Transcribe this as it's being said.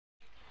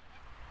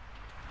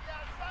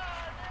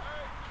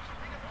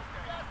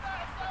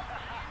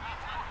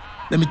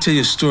Let me tell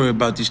you a story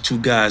about these two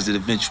guys that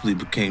eventually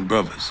became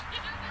brothers.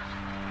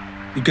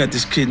 You got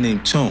this kid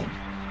named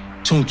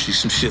Tunchy,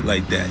 some shit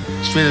like that.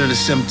 Straight out of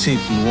 17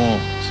 from New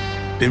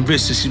Orleans. Been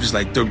rich since he was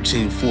like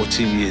 13,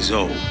 14 years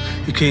old.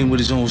 He came with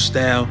his own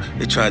style.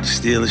 They tried to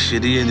steal his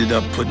shit. He ended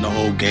up putting the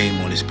whole game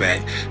on his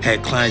back.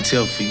 Had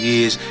clientele for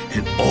years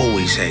and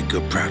always had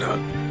good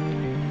product.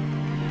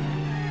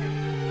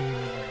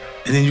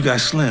 And then you got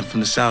Slim from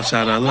the south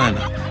side of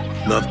Atlanta.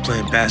 Loved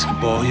playing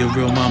basketball. He a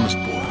real mama's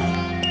boy.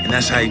 And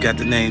that's how he got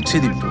the name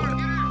Titty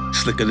Boy.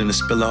 Slicker than a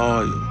spill of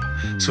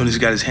oil. Soon as he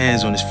got his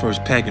hands on his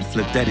first pack and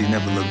flipped that, he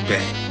never looked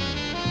back.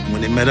 And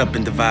when they met up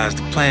and devised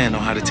a plan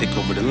on how to take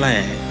over the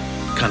land,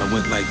 it kind of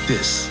went like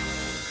this.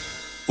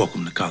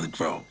 Welcome to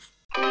Collegrove.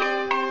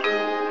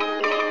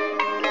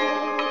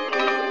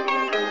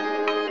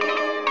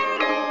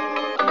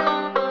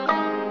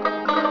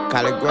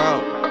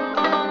 Collegrove.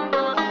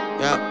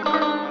 Yeah.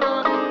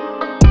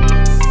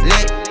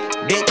 Lick,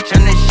 bitch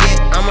on the shit.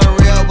 I'm a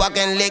real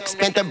walking lick.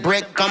 Spent a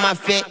brick on my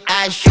fit.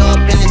 I show up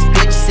in this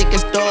bitch. Sick and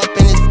store up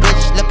in this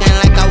bitch. Looking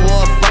like I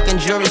wore a fucking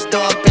jewelry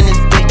store up in this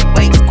bitch.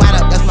 Wait, squat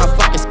up. That's my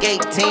fucking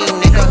skate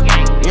team, nigga.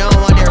 You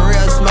don't want that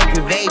real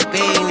smoky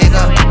vaping,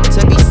 nigga.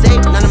 To be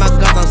safe, none of my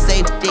guns on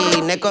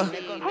safety, nigga.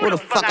 Who the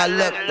fuck I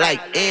look like?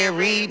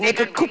 Airy,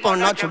 nigga.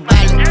 Coupon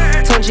ultraviolet.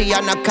 Tunchy,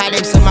 y'all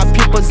narcotics, so my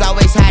pupils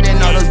always hiding.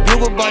 All those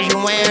bugle balls you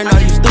wearing, all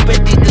you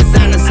stupid these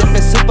designers.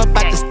 Sipping soup up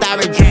out the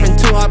styrofoam, dripping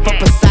too hard for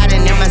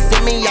Poseidon. And my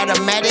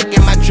semi-automatic,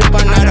 and my drip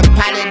on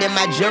autopilot, and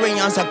my jewelry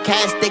on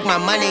sarcastic, my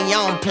money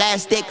on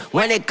plastic.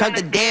 When it comes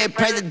to dead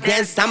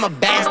presidents, I'm a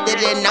bastard,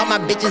 and all my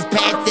bitches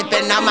passive,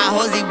 and all my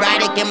hoes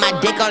erotic, and my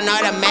dick on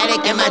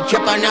automatic, and my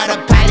drip on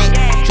autopilot.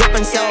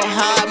 Dripping so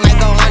hard,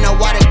 might go on a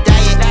water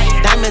diet.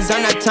 Diamonds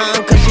on her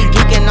tongue, cause she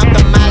geeking off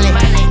the molly.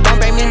 Don't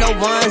bring me no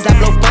ones, I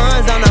blow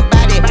funds on her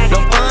body.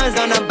 Blow funds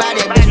on her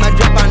body, bitch, my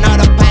drip on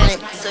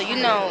autopilot. So you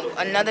know,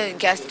 another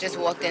guest just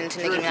walked into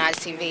Nicki Minaj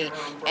TV,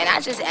 and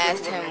I just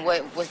asked him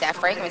what was that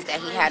fragrance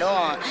that he had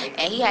on,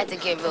 and he had to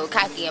get real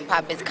cocky and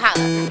pop his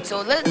collar.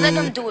 So let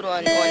him do it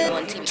on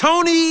TV.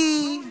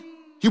 Tony,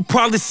 you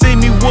probably see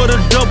me with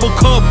a double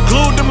cup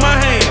glued to my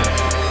hand.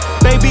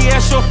 Baby,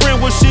 ask your friend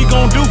what she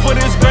gon' do for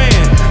this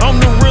band. I'm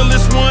the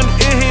realest one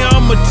in here,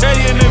 I'ma tell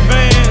you in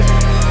advance.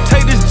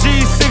 Take this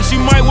G6,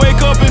 you might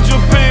wake up in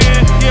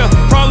Japan. Yeah,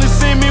 probably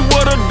see me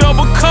with a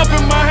double cup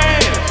in my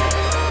hand.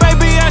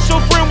 Baby, ask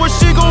your friend what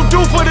she gon' do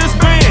for this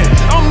band.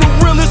 I'm the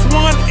realest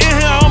one in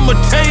here, I'ma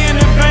tell you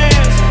in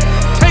advance.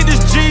 Take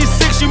this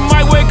G6, you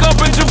might wake up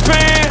in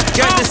Japan.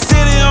 Got the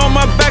city on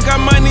my back, I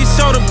might need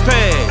shoulder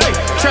pads.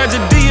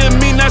 Tragedy in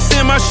me not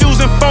seeing my shoes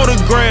in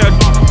photograph.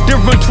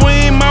 Difference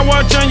between my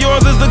watch and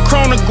yours is the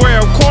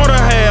chronograph. Quarter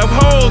half,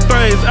 whole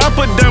things. I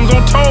put dimes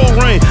on toe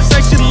ring. Say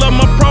she love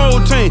my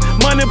protein.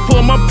 Money pull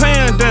my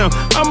pants down.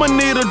 I'ma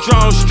need a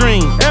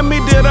drawstring. At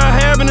me, did I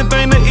have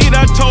anything to eat?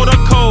 I told her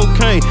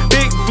cocaine.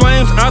 Big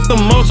flames out the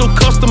muzzle.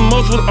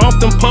 Customers was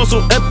often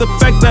puzzled at the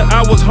fact that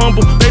I was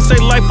humble. They say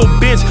life a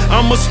bitch.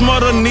 I'm a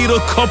smarter, need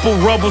a couple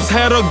rubbers.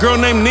 Had a girl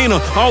named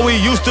Nina. All we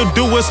used to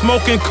do was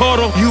smoke and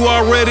cuddle. You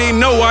already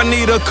know I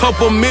need a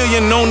couple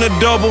million on the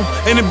double.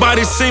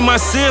 Anybody see my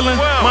ceiling?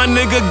 My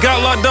nigga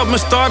got locked up and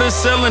started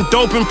selling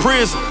dope in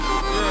prison.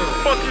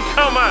 Fuck you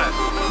talking about?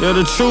 Yeah,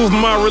 the truth,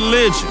 my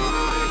religion.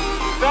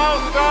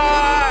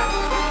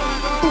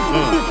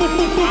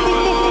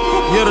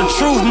 Yeah, the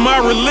truth,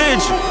 my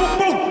religion.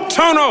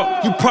 Turn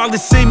up. You probably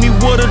see me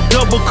with a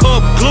double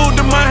cup glued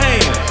to my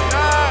hand.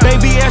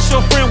 Baby, ask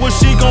your friend what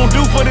she gon'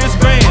 do for this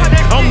band.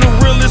 I'm the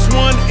realest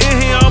one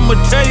in here, I'ma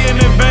tell you in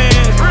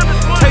advance.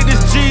 Take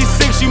this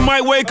G6, you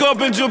might wake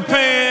up in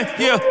Japan.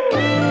 Yeah.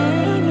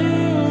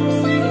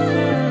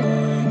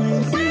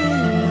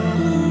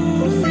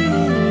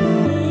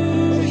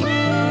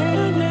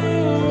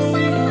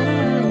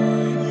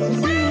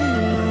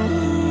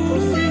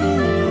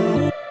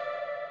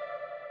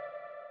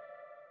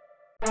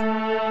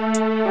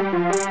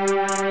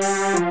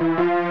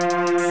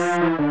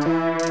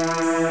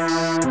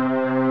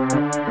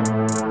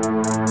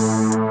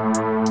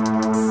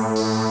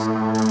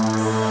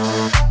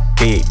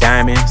 Big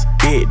diamonds,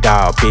 big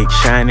dog, big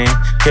shining.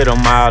 Hit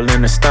him all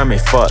in the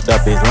stomach, fucked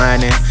up his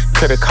lining.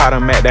 Could've caught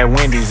him at that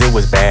Wendy's, it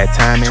was bad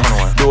timing.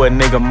 Do a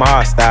nigga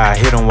Mars style,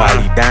 hit him while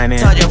he dining.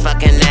 Told your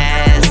fucking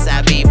ass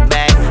I be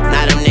back.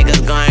 Now them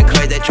niggas going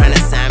crazy, tryna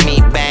sign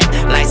me back.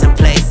 License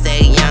plate say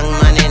young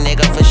money,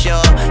 nigga for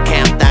sure.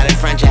 Camped out in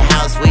front your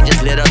house, we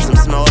just lit up some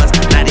s'mores.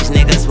 Now these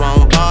niggas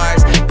want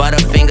bars,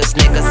 Butterfinger,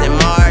 Snickers, and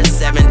Mars.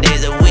 7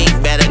 days a week,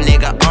 better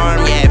nigga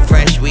arm. Yeah,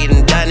 fresh, we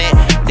done it.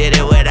 Did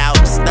it without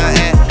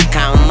stunting.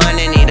 Count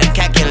money, need a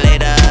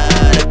calculator.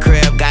 The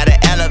crib got an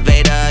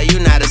elevator. You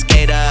not a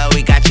skater,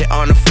 we got you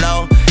on the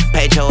floor.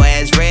 Paint your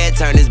ass red,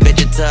 turn this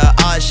bitch into an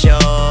art show.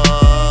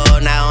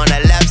 Now on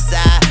the left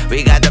side,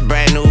 we got the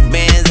brand new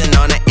Benz, and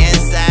on the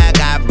inside,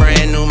 got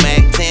brand new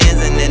Mac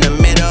 10s. And in the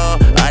middle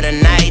of the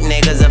night,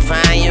 niggas will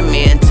find you.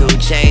 Me and 2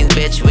 Chainz,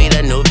 bitch, we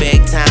the new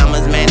big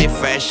timers. Man, it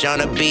fresh on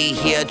the beat,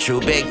 here,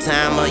 true big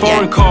timer.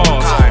 Foreign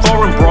cars,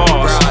 foreign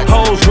bras,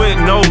 hoes with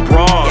no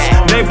bras.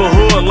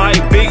 Neighborhood like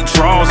big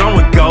draws, I'm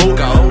a goat.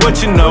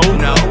 What you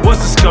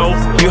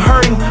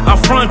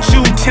front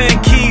you 10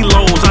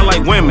 kilos. I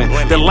like women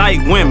that like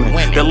women,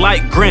 that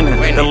like grinning,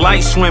 that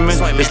like swimming,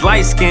 that's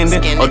light skinned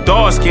or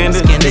dark skinned,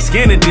 they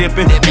skinny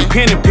dipping, you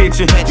penny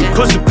pitching, you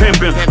pussy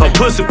pimping, or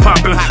pussy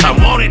popping. I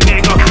want it,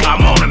 nigga,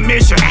 I'm on a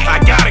mission,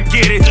 I gotta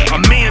get it. A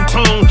man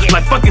tone,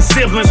 like fucking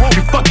siblings,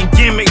 you fucking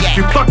gimmick,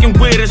 you fucking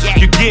with us,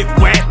 you get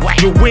whack,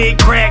 your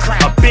wig crack,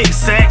 a big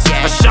sax,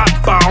 a shot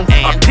ball,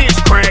 a pitch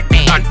crack.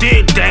 I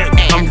did that,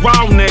 I'm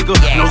raw, nigga,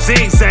 no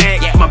zigzag.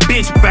 My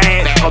bitch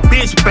bad, a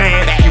bitch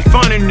bad. You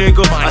funny,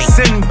 nigga, I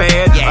sitting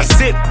bad, I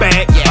sit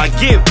back, I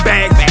get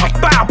back, I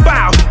bow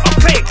bow, I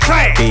click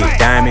clack. Big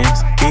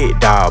diamonds, big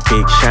dog,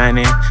 big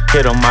shining.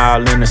 Hit him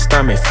all in the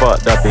stomach,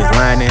 fucked up his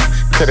lining.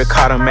 Could've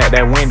caught him at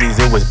that Wendy's,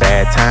 it was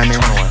bad timing.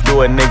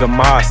 Do a nigga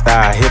Mars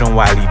style, hit him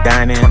while he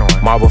dining.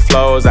 Marble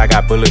flows, I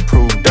got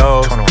bulletproof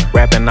doors.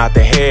 Rapping out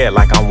the head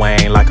like I'm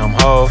Wayne, like I'm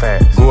Ho.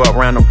 Grew up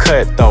around them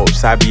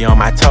cutthroats, I be on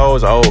my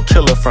toes. Old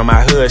killer from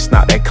my hood,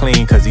 snot that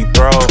clean cause he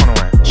throw.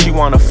 She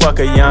wanna fuck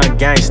a young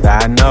gangster,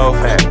 I know.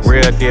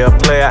 Real deal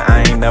player,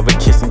 I ain't never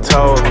kissing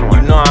toes.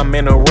 You know I'm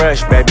in a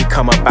rush, baby,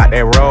 come up out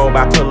that robe.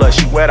 I pull up,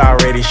 she wet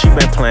already, she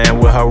been playing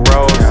with her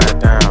rolls.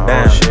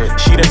 Damn,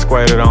 she done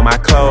squirted on my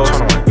clothes.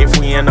 If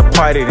we in the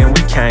party, then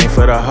we came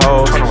for the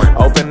hoes.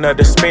 Open a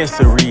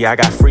dispensary, I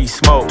got free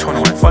smoke.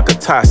 Fuck a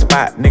top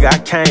spot, nigga, I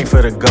came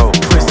for the goat.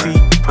 Pussy,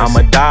 I'm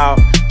a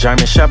dog,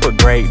 German Shepherd,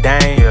 Great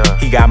Dane.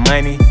 He got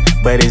money,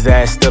 but his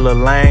ass still a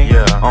lame.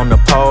 On the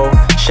pole,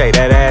 shake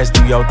that ass,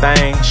 do your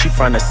thing. She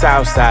from the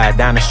south side,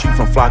 down the street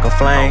from Flock of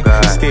Flame.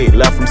 Stick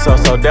left from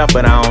So Deaf,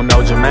 but I don't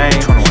know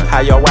Jermaine.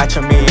 How y'all watch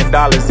 $1 million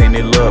and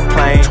it look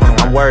plain?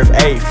 I'm worth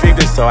 8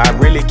 figures, so I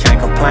really can't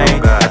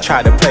complain. I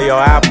tried to play your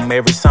album,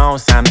 every song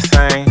sound the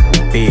same.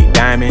 Big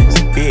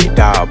diamonds, big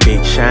dog,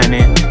 big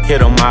shining.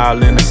 Hit him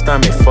all in the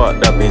stomach,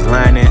 fucked up his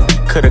lining.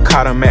 Could've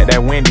caught him at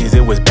that Wendy's,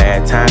 it was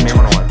bad timing.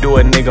 Do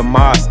a nigga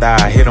Mars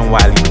style, hit him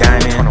while he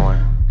dining.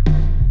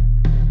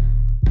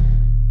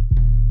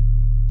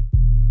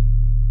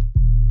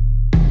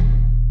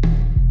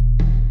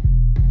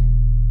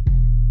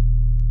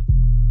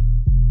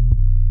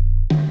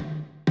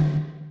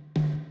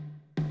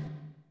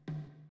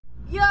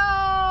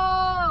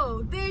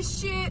 Yo,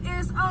 this shit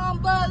is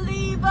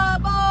unbelievable.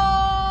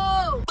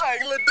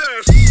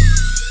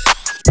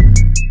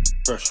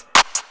 Pressure.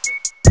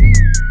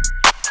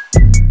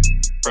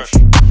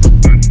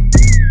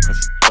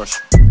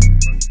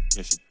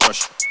 Yeah, she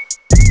pressure.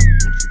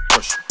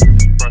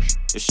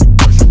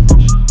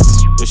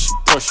 Yeah, she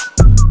pressure.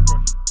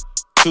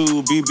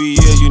 2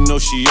 BBL, you know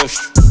she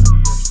extra.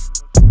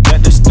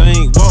 Got this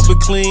thing, walk it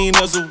clean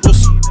as a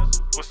whistle.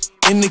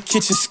 In the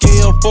kitchen,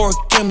 scale, fork,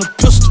 and a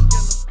pistol.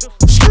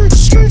 Skirt,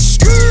 skirt,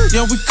 skirt.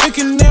 Yeah, we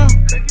cooking now.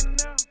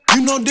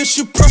 You know this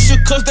shit pressure,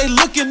 cause they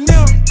looking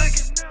now.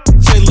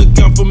 Say look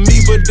out for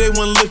me, but they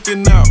weren't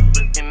looking out.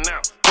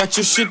 Got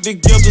your shit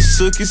together,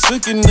 sookie,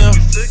 sookie now.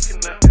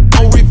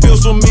 No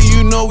refills for me,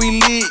 you know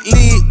we lit.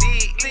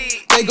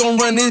 They gon'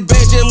 run this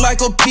bitch just like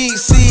a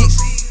P6.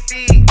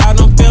 I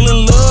done fell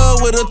in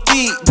love with a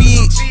thick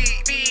bitch.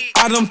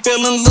 I done fell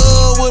in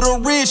love with a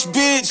rich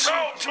bitch.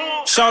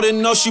 Shawty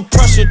know she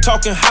pressure,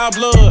 talking high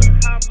blood.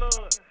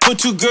 Put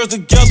 2 girls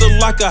together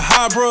like a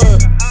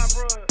hybrid.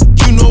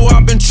 You know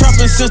I've been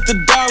trapping since the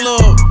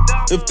dollar.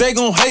 If they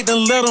gon' hate,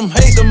 then let them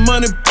hate, the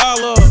money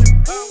pile up.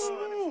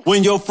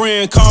 When your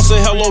friend calls,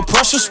 say hello,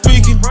 pressure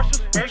speaking.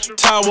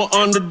 Tower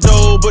on the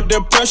door, but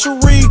that pressure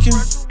reeking.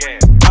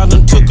 I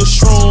done took a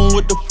shroom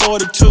with the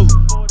 42.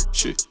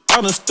 Shit, I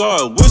done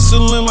started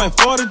whistling like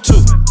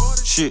 42.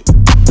 Shit.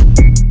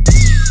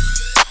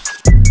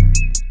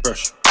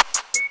 Pressure.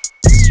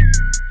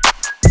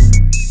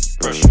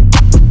 Pressure.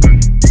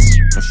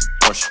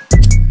 Pressure.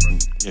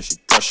 Yeah, she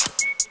pressure.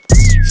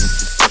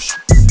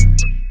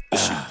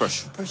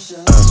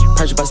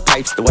 Pressure bust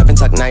pipes, the weapon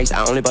tuck nice.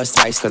 I only bust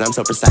twice, cause I'm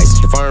so precise.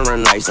 The foreign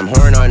run lights, I'm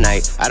whoring all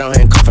night. I don't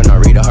handcuff her,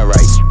 nor read her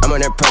rights. I'm on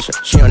that pressure,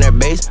 she on that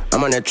bass,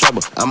 I'm on that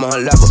treble. I'm on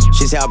her level,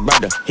 she say her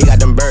brother, he got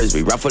them birds,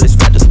 we ruffle his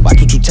feathers.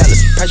 Watch what you tell us,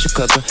 pressure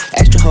cooker.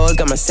 Extra hoes,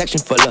 got my section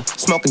full of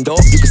smoking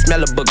dope, you can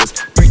smell the boogers.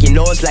 Break your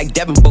nose like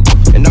Devin Booker.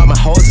 And all my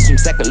hoes are some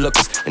second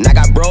lookers. And I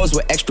got bros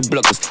with extra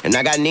blookers. And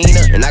I got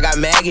Nina, and I got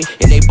Maggie,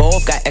 and they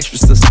both got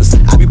extra sisters.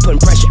 I be putting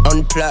pressure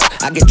on the plug,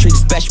 I get treated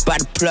special by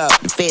the plug.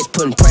 The feds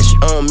putting pressure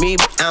on me,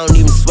 but I don't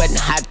even sweat in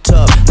the hot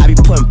tub. I be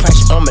putting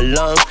pressure on my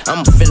lungs.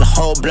 I'ma fill a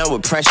whole blunt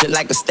with pressure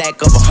like a stack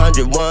of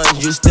 100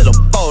 ones. You still a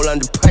fold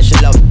under pressure,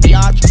 love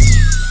biatch.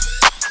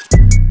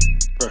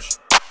 Pressure.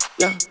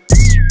 Yeah.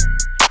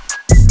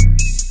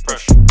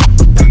 Pressure.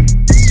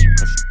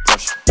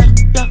 Pressure.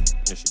 Yeah.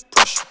 Yeah, she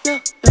pressure. Yeah.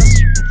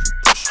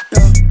 Pressure.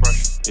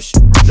 Yeah, she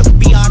pressure. The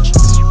biatch.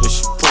 Yeah,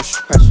 she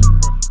pressure.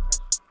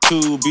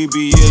 2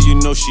 BBL, you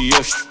know she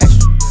extra.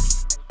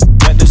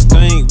 Got this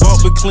thing,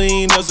 walk it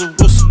clean as a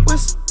whistle.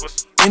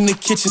 In the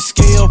kitchen,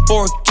 scale,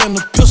 fork, and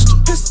a pistol.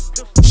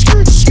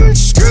 Skirt, skirt,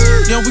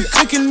 skirt. Yeah, we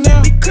cooking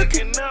now.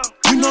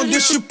 You know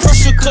this shit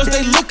pressure, cause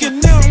they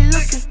looking now.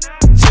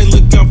 Say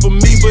look out for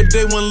me, but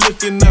they weren't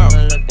looking out.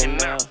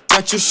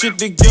 Got your shit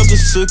together,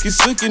 sookie,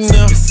 sookie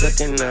now.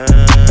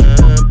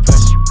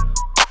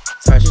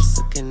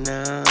 Pressure. sucking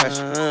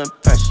on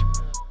pressure.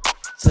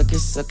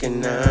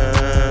 Sucking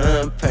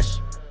on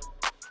pressure.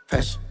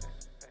 Pressure.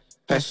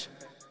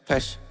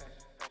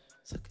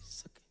 Sucking.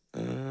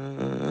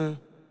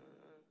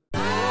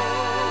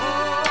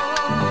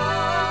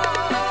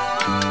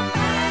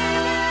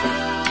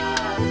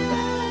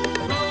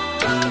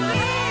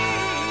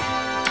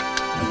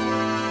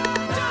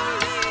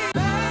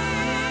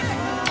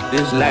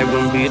 This life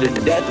gon' be the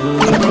death of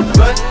me.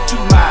 Blunt to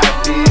my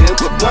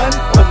lips, blunt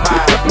on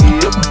my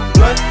lips,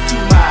 blunt to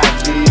my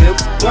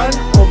lips, blunt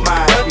on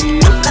my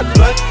lips,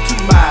 blunt to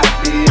my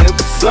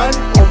lips, blunt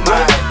on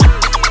my,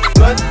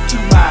 blunt to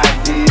my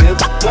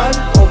lips, blunt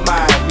on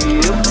my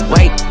lips.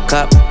 Wake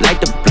up like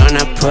the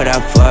blunt I put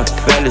out for I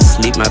fell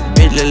asleep. My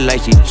bitch look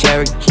like she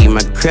Cherokee.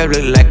 My crib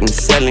look like I'm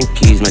selling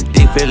keys. My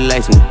dick feel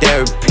like some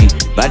therapy.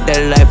 About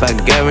that life I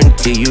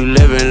guarantee you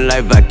living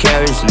life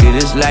vicariously.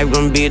 This life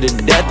gon' be the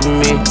death of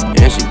me.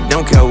 And she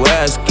don't care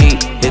where I ski.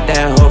 Hit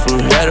that hoe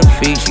from head to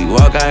feet. She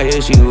walk out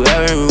here, she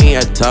wearing me.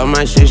 I talk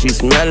my shit, she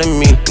smelling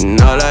me.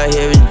 And all I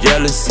hear is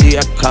jealousy.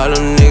 I call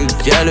them niggas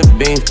jelly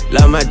beans.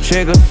 Love my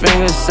trigger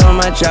fingers so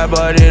much I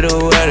bought it a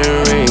wedding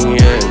ring.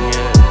 Yeah.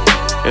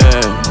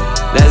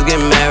 Let's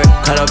get married.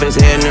 Cut off his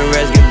head and the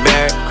rest get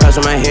buried. Cross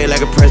on my head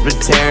like a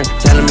Presbyterian.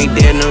 Telling me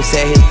dead, no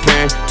say his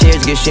parents.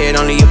 Tears get shed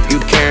only if you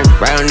caring.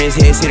 Right on his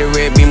head, see the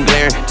red beam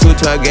glaring.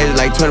 212 gauges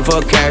like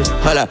 24 carats.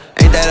 Hold up,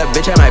 ain't that a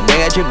bitch? I might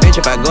bang at your bitch.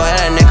 If I go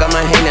at that neck,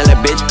 I'ma hang that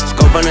bitch.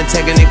 Scope on the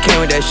tech and it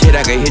came with that shit.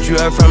 I could hit you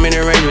up from in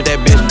the range with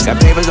that bitch. Got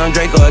papers on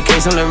Draco, a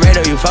case on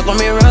Laredo. You fuck on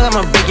me wrong,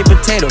 I'ma bake your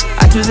potato.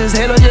 I twist his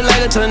halo just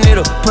like a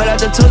tornado. Put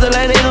out the tools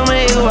like they on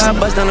my ego. I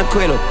bust on the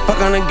Quilo, fuck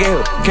on the gay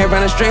hoe. Can't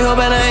run a straight hoe,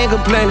 but I ain't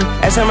complaining.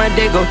 That's how my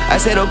day go. I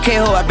said okay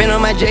ho, I been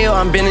on my J.O.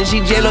 I'm been in she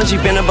J-Lo, she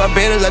been to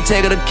Barbados, I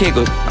take her to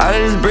Kiko. All of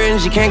this bread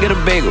and she can't get a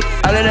bagel.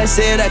 All of that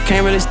said, I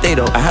can't really stay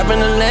though. I hop in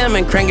the lamb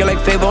and crank it like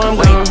Fable, I'm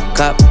wake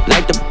up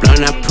like the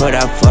blunt I put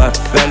out for I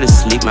fell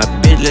asleep. My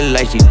bitch look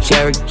like she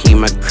Cherokee.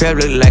 My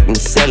crib look like I'm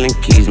selling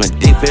keys. My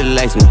dick feel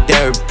like some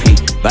therapy.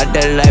 About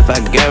that life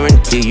I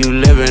guarantee you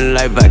living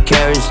life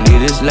vicariously.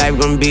 This life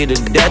gon' be the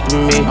death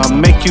of me. I'll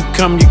make you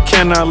come, you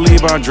cannot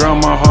leave. I drown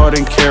my heart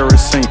in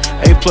kerosene.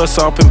 A+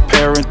 off in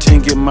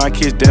parenting, get my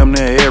kids damn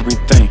near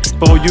everything.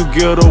 Before you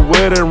get a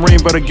wedding ring,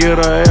 better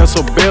get her ass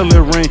a belly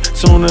ring.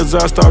 Soon as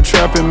I start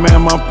trapping,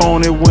 man, my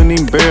phone it wouldn't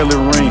even barely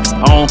ring.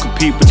 I don't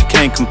compete, but you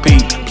can't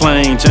compete.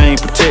 Plain Jane,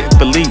 protect,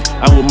 believe.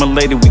 I'm with my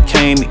lady, we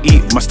came to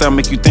eat. My style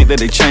make you think that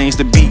they changed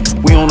the beat.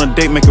 We on a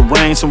date, make it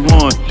rain some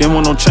one. Then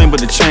want no chain, but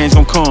the change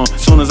gon' come.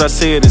 Soon as I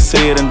say it, it's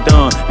said and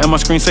done. And my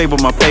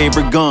screensaver, my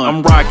favorite gun.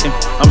 I'm rocking,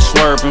 I'm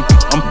swerving,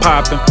 I'm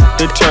popping,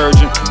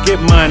 detergent. Get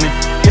money,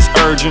 it's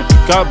urgent.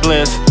 God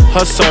bless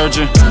her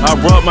surgeon. I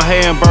rub my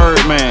hair in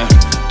Birdman.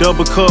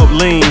 Double cup,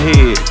 lean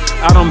head.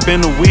 I done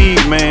been the weed,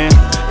 man.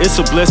 It's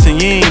a blessing,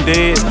 you ain't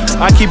dead.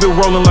 I keep it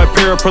rolling like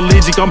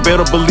paraplegic. I'm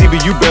better believe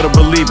it, you better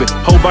believe it.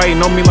 Whole body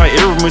know me like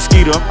every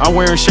mosquito. I'm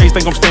wearing shades,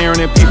 think I'm staring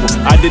at people.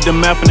 I did the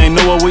math and they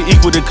know what we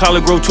equal to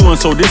Collegrove 2, and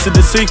so this is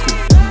the sequel.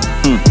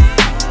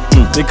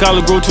 They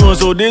Collegrove 2, and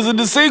so this is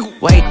the sequel.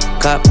 Wake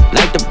up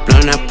like the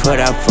blunt I put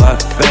out for I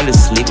fell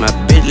asleep. My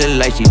bitch look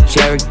like she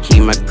Cherokee.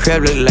 My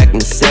crib look like I'm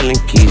selling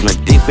keys. My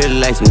dick feel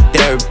like some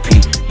therapy.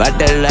 About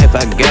that life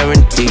I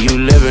guarantee you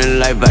living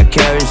life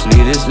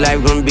vicariously. This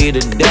life gon' be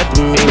the death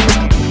of me.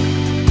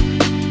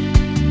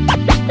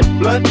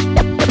 Blunt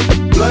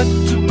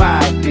to my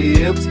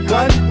lips,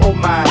 blunt on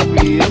my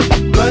lips,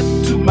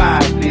 blunt to my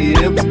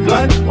lips,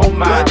 blunt on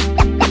my,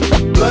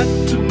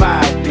 blunt to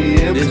my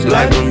lips, This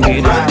life gon'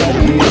 be the death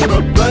of me.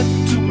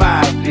 blunt to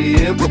my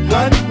lips,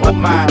 blunt on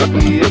my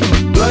lips,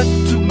 blunt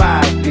to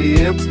my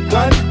lips,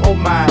 blunt on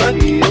my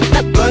lips,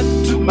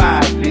 blunt to my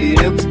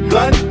lips,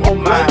 blunt on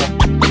my,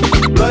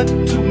 blunt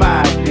to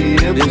my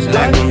lips, This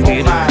life gon'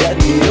 be the death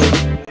of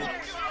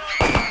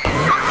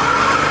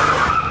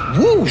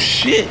me. Woo,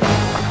 shit.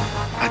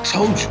 I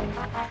told you,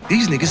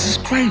 these niggas is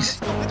crazy.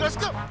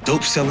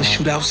 Dope selling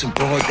shootouts in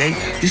broad day.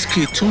 This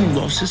kid Toon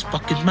lost his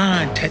fucking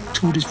mind,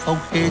 tattooed his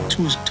forehead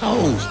to his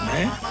toes,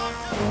 man.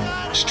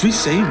 The streets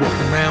say he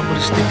walking around with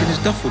a stick in his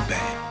duffel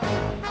bag.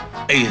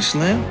 Hey, and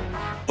Slim,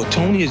 or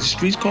Tony as the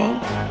streets call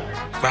him,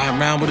 riding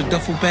around with a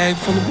duffel bag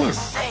full of work.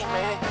 Hey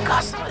man,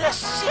 got some of that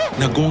shit.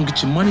 Now go and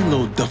get your money,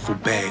 little duffel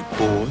bag,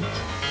 boy.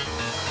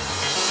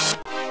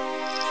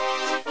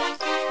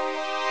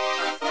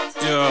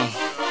 Yeah.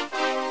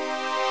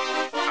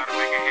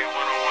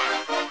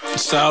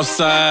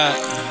 Southside.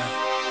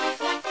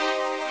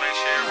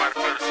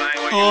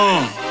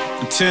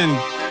 10,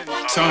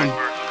 Tony.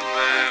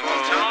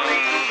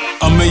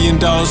 $1 million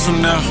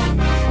from now,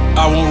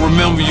 I won't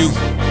remember you.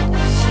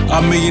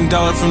 $1 million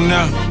from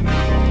now,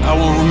 I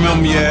won't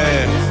remember your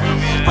ass.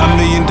 $1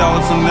 million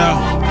from now,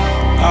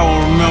 I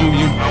won't remember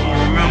you.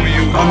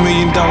 $1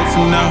 million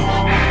from now,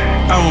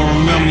 I won't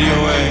remember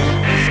your ass.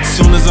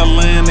 Soon as I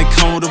land, they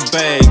come with a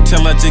bag.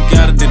 Tell I just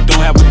got it, they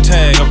don't have a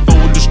tag. I fuck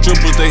with the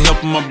strippers, they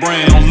helping my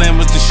brand. On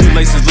Lambers, the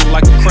shoelaces look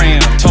like a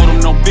crayon. Told them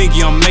no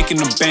biggie, I'm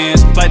making the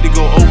bands. Flight to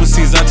go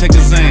overseas, I take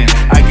a Zan.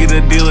 I get a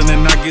deal and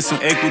then I get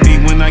some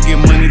equity. When I get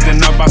money, then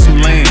I buy some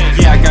land.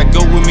 Yeah, I got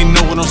go with me,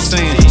 know what I'm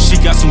saying. She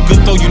got some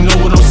good though, you know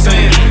what I'm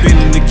saying. Been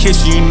in the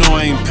kitchen, you know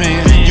I ain't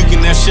paying. You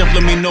can ask chef,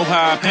 let me know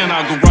how I pan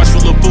out. Garage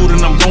full of food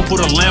and I'm gon' put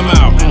a lamb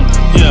out.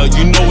 Yeah,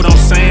 you know what I'm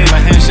saying. The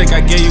handshake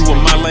I gave you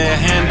with my last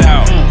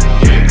handout.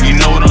 You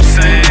know what I'm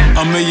saying.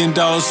 $1 million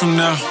from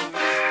now,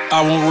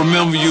 I won't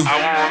remember you.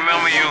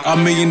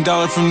 $1 million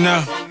from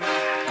now,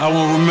 I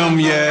won't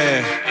remember you.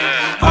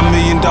 $1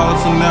 million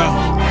from now,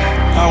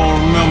 I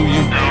won't remember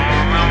you.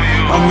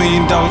 $1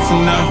 million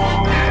from now,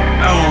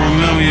 I won't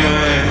remember you.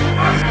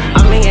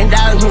 $1 million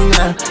from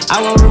now,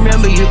 I won't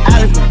remember you.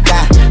 I done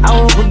forgot. I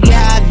won't forget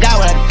how I got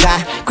what I got.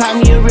 Cry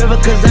me a river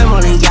cause I'm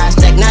on a yacht.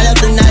 Stack night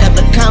after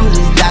commas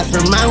is dots.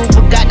 Remind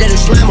who forgot that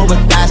it's slime over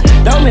thighs.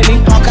 Don't make me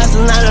park out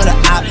some line on the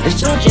op. It's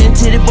Chunky and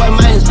Titty Boy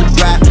minus the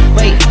drive.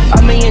 Wait,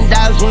 $1 million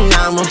from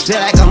now, I'ma feel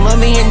like I'm $1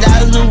 million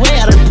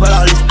away. I done put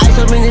all this ice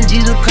up in this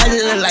Jesus Christ.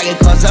 It look like it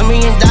costs $1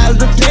 million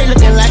a day.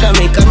 Looking like I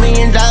make $1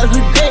 million a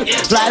day.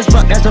 Fly as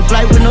fuck, that's a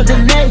flight with no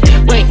delay.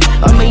 Wait,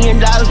 $1 million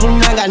from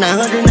now, got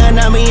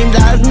 $999 million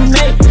in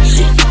May.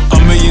 $1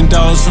 million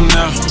from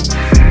now,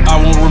 I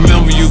won't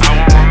remember you.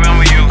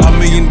 $1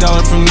 million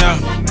from now,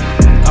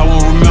 I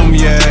won't remember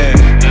you.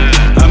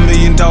 $1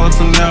 million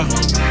from now,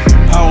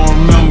 I won't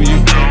remember you.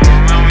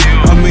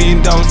 $1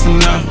 million from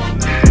now,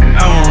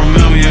 I won't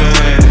remember you.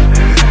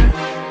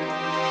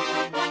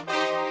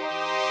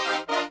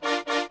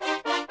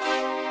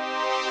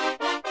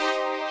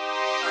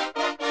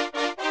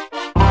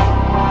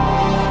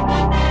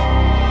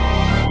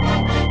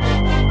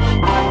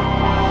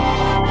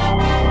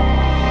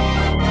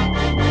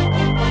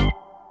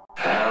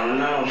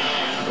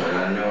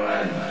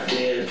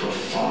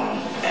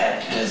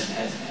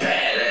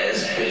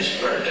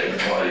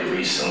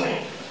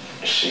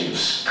 She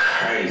was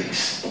crazy,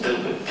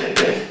 stupid.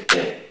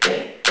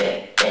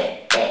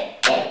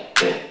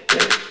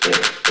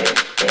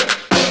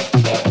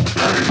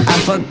 I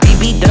fuck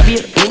BBW,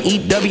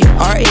 NEW,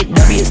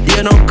 RAW,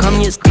 still don't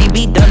come yet.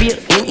 BBW,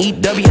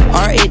 NEW,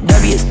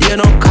 RAW, still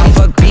don't come.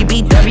 Fuck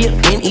BBW,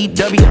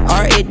 NEW,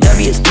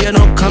 RAW, still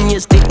don't come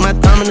yet. Stick my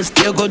thumb in the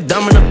still go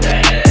dumb in the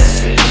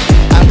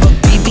I fuck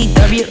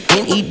BBW,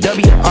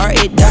 NEW,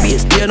 RAW,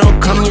 still don't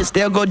come yet.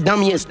 Still go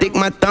dumb yet. Stick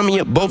my thumb in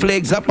your both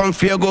legs up, I'm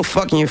feel go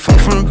fucking you. Fuck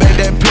from the back,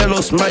 that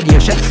pillow smudgy.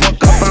 Shut the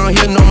fuck up, I don't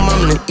hear no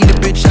mumbling. Eat a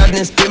bitch out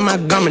and spit my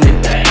gum in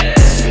it.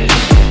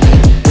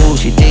 Ooh,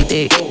 she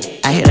thick.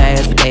 I hit her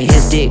ass with that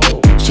hit stick.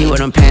 She wear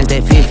them pants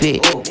that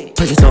fit.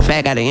 Pussy so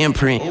fat, got an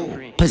imprint.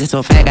 Pussy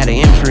so fat, got an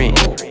imprint.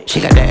 She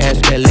got that ass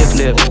with that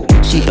lift.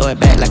 She throw it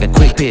back like a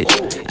quick pitch.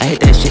 I hit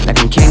that shit like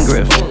I'm King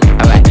Griff.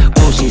 Alright,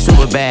 ooh, she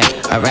super bad.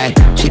 Alright,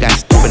 she got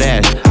stupid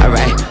ass.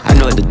 Alright, I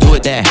know what to do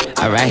with that.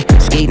 Alright,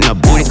 skating a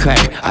booty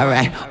crack.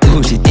 Alright,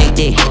 ooh, she thick.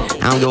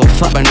 I don't give a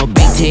fuck about no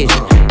big tits.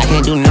 I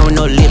can't do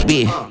no lip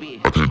beat.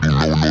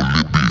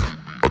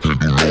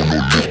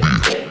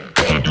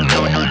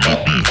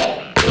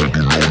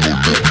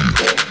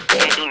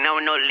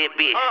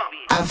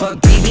 I fuck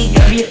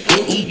BBW,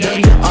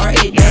 NEW,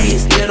 RAW,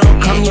 still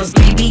don't come yet.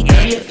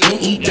 BBW,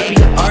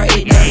 NEW,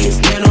 RAW,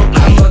 still don't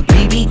come. I fuck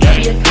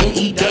BBW,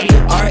 NEW,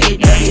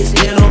 RAW,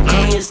 still don't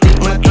come yet. Stick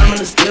my thumb in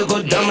the still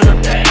go dumb in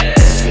the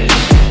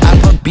I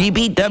fuck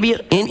BBW,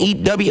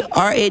 NEW,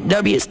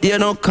 RAW, still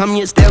don't come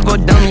yet. Still go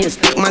dumb yet.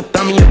 Stick my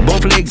thumb in your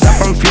both legs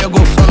up, I'm feel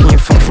go fucking.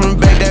 Fuck from the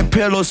back, that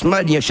pillow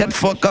smudgy. Shut the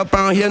fuck up, I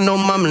don't hear no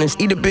mumblings.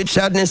 Eat a bitch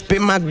out and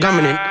spit my gum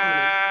in it.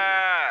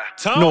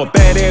 Know a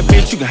bad ass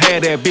bitch, you can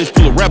have that bitch.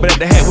 Pull a rabbit at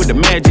the hat with the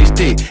magic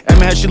stick. I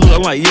mean how she look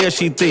like, yeah,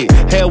 she thick.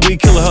 Hell, we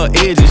killin' her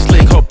edges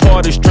slick. Her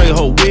party straight,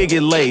 her wig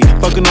get laid.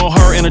 Fucking on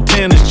her in a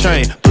tennis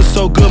chain. Pussy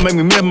so good, make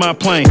me miss my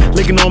plane.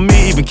 Licking on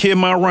me, even kill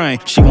my rain.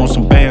 She want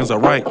some bands,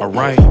 alright.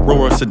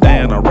 Roll her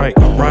sedan, alright.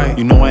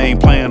 You know I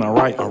ain't playing,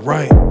 alright.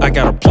 I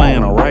got a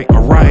plan, alright.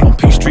 On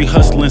Peachtree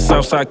hustling,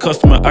 Southside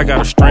customer, I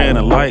got a strand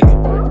of light.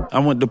 I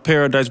went to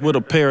paradise with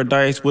a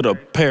paradise. Let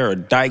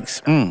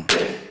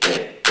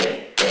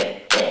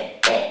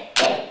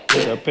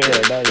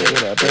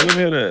me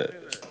hear that.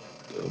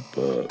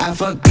 I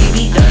fuck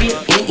BBW,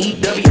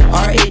 NEW,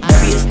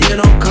 RAW, still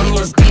don't come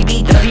yet.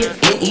 BBW,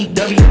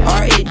 NEW,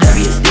 RAW,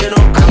 still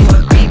don't come.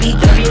 Fuck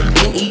BBW,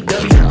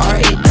 NEW,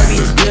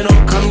 RAW, still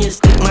don't come yet.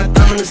 Stick my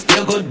thumb in the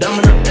still go dumb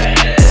in the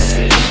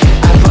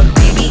I fuck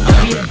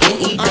BBW,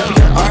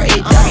 NEW,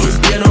 RAW,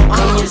 still don't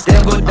come yet.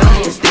 Still go dumb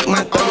yet. Stick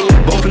my thumb in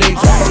your both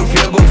legs up, I'm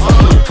feel go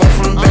fucking. Fuck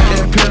from the back,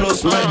 that pillow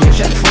smudgy.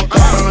 Shut the fuck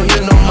up, I don't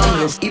hear no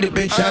mumblings. Eat a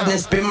bitch out and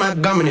spit my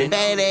gum in it.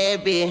 Bad ass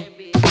bitch.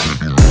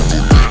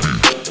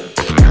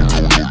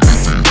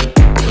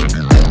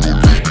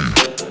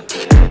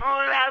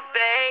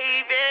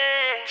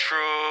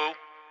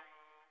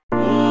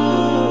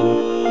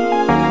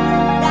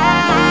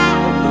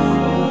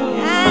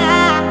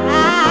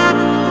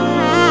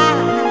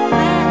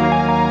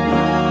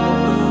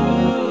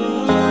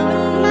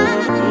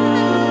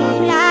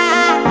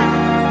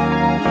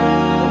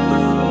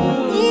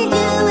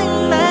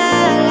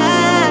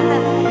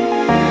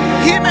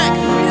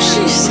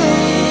 She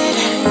said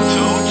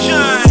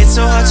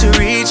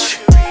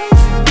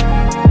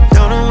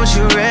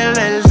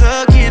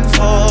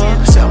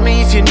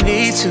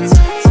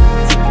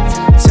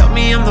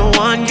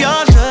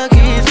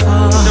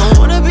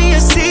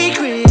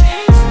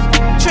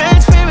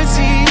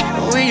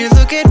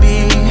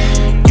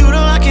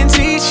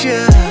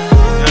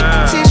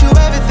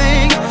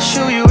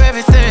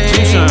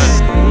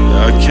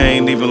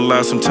can't even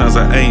lie, sometimes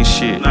I ain't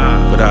shit,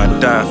 but I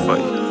die for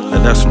you.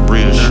 Now that's some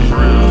real shit.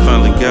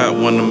 Finally got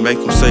one to make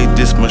them say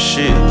this my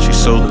shit. She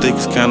so thick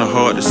it's kinda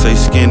hard to say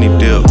skinny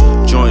dip.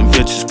 Joint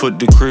ventures put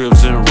the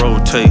cribs in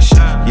rotation.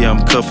 Yeah,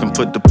 I'm cuffing,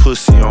 put the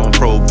pussy on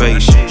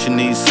probation. She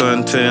needs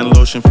suntan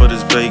lotion for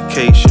this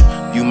vacation.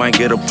 You might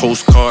get a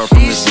postcard from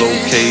this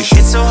location.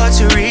 It's so hard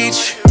to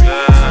reach.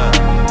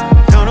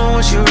 Don't know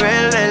what you're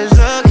really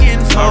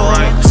looking for.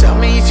 Tell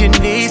me if you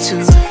need to.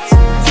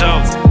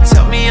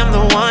 Tell me I'm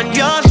the one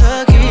you're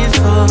looking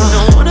for.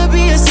 Don't wanna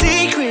be a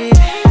secret.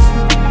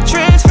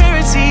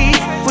 Transparency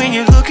when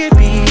you look at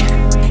me.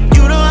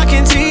 You know I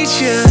can teach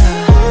you.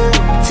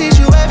 Teach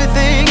you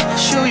everything.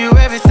 Show you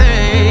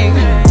everything.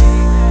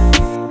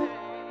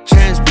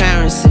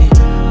 Transparency.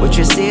 What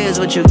you see is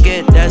what you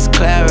get, that's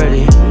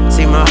clarity.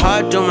 See my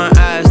heart through my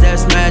eyes,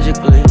 that's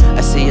magically.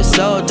 I see your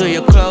soul through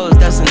your clothes,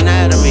 that's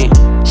anatomy.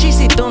 She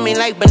see through me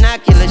like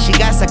binoculars. She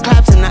got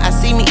cyclops in her. I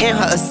see me in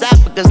her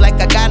esophagus like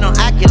I got on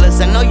Oculus.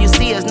 I know you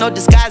see us, no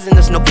disguising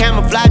us, no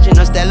camouflaging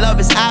us. That love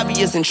is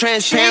obvious and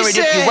transparent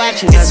if you're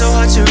watching us. It's so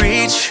hard to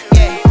reach.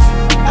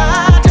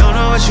 I don't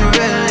know what you're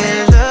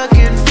really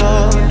looking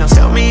for. Now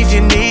tell me if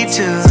you need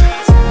to.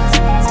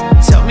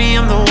 Tell me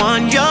I'm the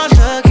one you're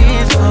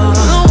looking for.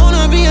 I don't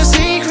wanna be a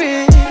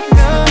secret.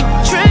 No.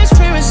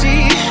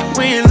 Transparency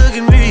when you look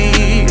at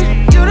me.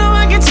 You know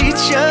I can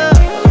teach you.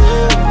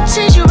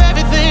 Teach you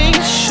everything.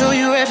 Show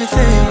you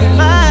everything.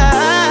 My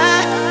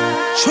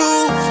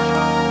truth.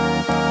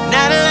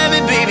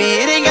 9/11, baby,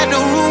 it ain't got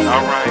no room.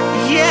 Alright.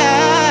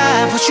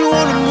 Yeah, put you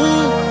on the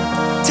moon.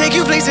 Take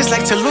you places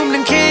like Tulum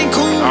and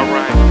Cancun.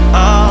 Alright.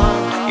 Oh,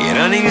 get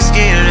under your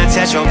skin and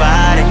attach your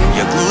body.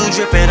 Your glue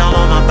dripping all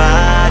on my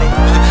body.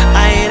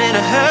 I ain't in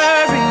a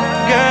hurry,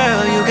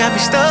 girl. You got me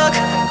stuck.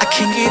 I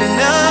can't get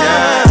enough.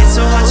 Yeah. It's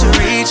so hard to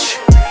reach.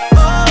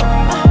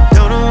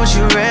 Don't know what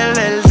you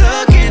really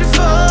looking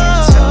for.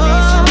 Tell me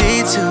if you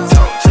need to.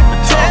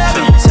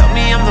 Tell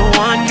me I'm the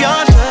one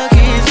you're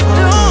looking for.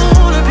 Don't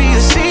wanna be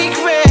a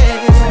secret.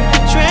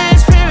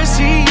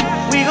 Transparency,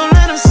 we gon'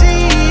 let them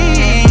see.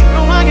 You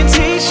know I can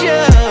teach you.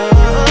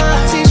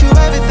 Teach you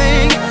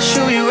everything,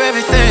 show you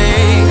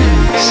everything.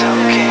 It's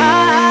okay,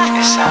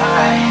 it's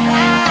alright.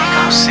 They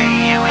gon' see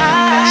you in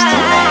the best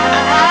of me.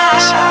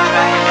 It's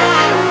alright,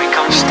 we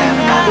gon' step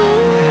out.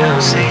 They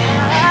don't see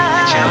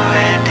that you're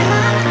ready.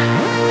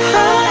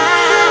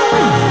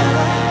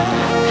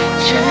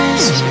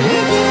 Just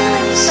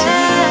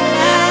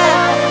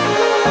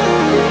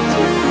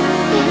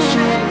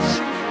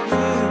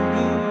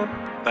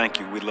Thank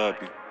you, we love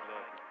you.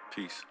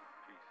 Peace.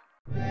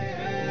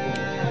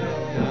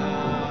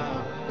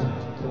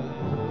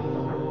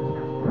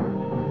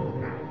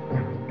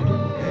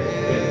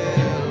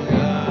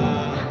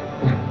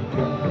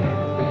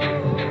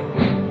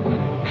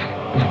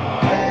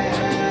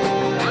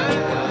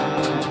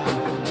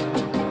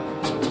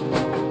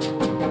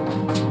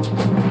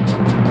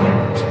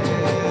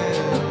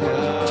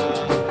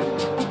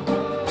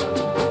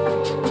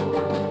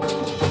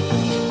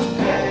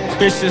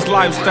 Vicious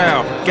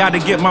lifestyle, gotta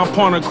get my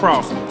point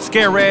across.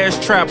 Scary ass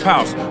trap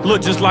house,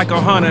 look just like a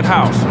haunted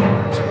house.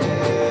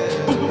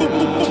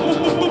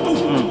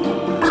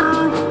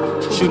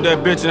 Shoot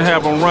that bitch and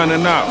have them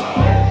running out.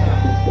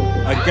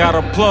 I got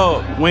a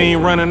plug, we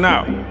ain't running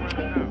out.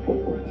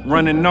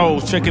 Running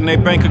nose, checking their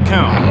bank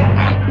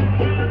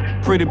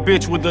account. Pretty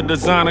bitch with a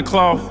designer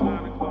cloth.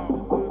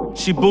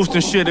 She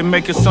boosting shit and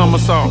making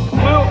somersault.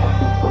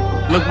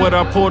 Look what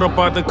I pulled up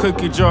out the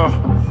cookie jar.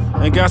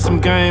 And got some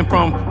game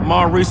from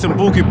Maurice and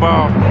Boogie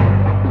Ball.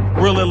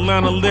 Real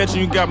Atlanta legend,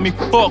 you got me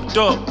fucked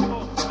up.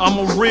 I'm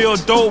a real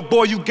dope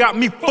boy, you got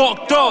me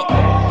fucked up.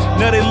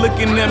 Now they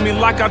looking at me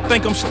like I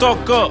think I'm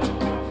stuck up.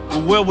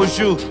 But where was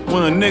you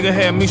when a nigga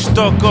had me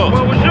stuck up?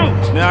 Where was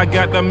you? Now I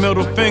got that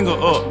middle finger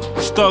up,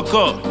 stuck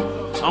up.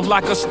 I'm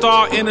like a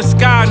star in the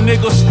sky,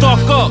 nigga,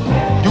 stuck up.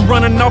 You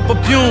running off of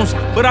fumes,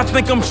 but I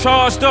think I'm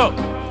charged up.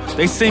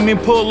 They see me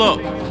pull up,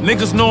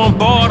 niggas know I'm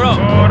barred up.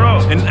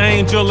 An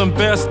angel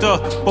investor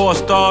for a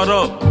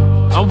startup.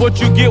 I'm what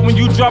you get when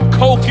you drop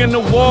coke in the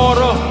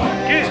water.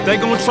 They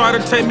gon' try to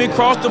take me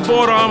across the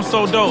border, I'm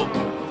so dope.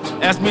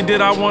 Asked me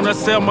did I wanna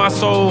sell my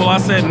soul, I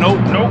said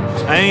nope.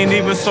 I ain't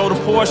even sold a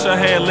Porsche I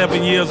had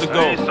 11 years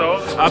ago.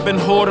 I've been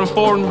hoarding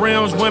foreign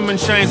rims, women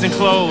changing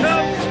clothes.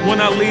 When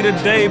I lead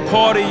a day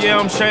party, yeah,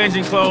 I'm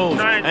changing clothes.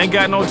 Ain't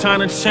got no time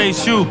to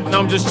chase you,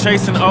 I'm just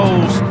chasing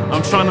O's.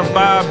 I'm trying to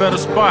buy a better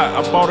spot,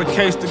 I bought a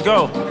case to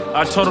go.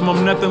 I told him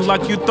I'm nothing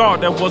like you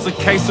thought, that was a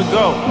case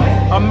ago.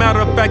 A matter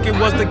of fact, it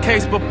was the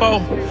case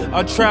before.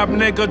 A trap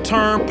nigga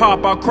turned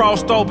pop, I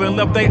crossed over and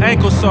left they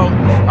ankle so.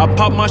 I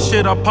pop my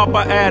shit, I pop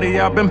a addy,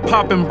 I been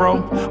popping,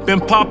 bro. Been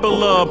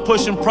popular,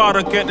 pushing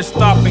product at the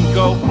stop and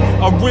go.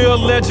 A real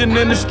legend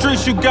in the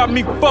streets, you got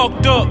me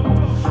fucked up.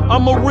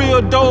 I'm a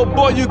real dope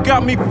boy, you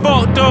got me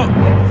fucked up.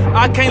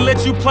 I can't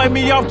let you play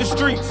me off the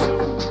streets.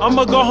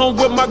 I'ma go home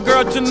with my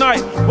girl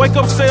tonight. Wake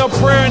up, say a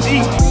prayer and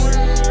eat.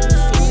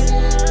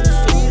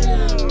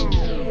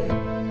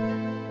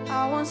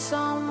 I want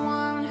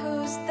someone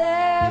who's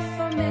there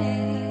for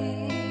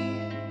me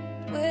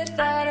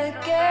without a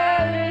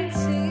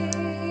guarantee.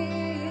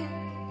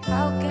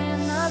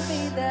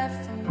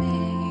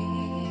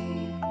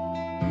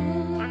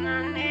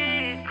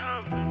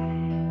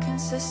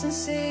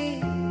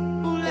 Consistency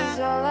is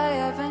all I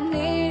ever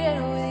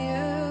needed with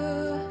you.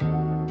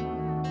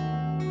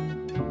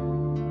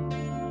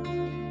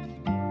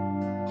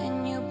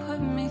 And you put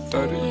me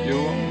through 30, you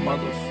a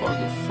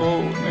motherfucking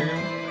fool, nigga.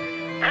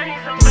 I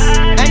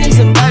need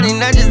somebody,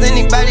 not just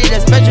anybody,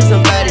 that's special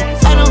somebody.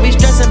 I don't be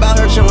stressing about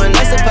her showing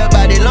less of her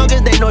body, long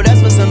as they know that's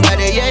for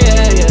somebody. Yeah,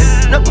 yeah,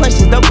 yeah. No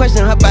questions, don't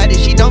question her body.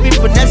 She don't be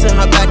finessing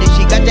her body.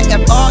 She got the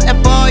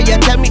F-R, yeah,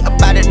 tell me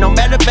about it. No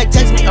matter of fact,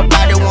 text me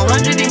about it.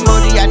 100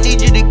 emoji, I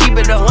need you to keep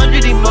it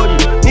 100 emoji.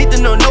 Need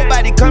to know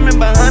nobody coming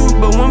behind me,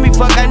 but when we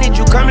fuck, I need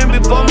you coming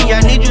before me.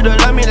 I need you to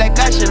love me like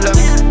I should love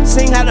you.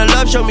 Sing how to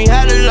love, show me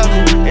how to love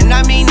you. And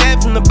I mean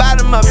that from the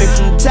bottom of me,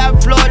 from the top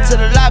floor to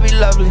the lobby,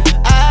 lovely.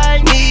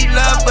 I need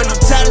love, but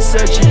I'm tired of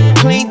searching.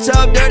 Clean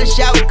tub, dirty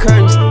shower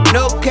curtains.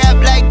 No cap,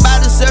 like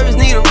bottle service.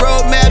 Need a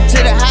roadmap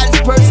to the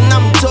hottest person.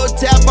 I'm a toe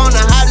tap on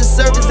the hottest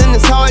surface. And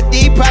it's hard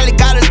D, probably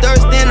got a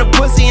thirst in a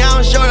pussy. I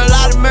don't show a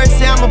lot of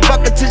mercy. I'm a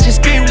fucker till she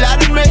scream a lot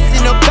of mercy.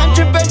 No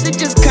controversy,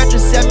 just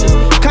contraceptives.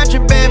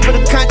 Contraband for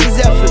the conscious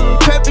effort.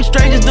 Perfect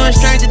strangers doing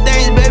stranger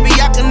things, baby.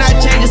 I cannot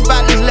change the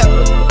spotless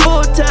leopard.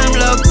 Full-time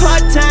love,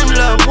 part-time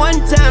love,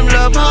 one-time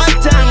love,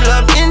 hard-time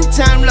love,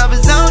 in-time love,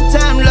 is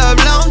on-time love,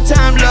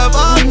 long-time love,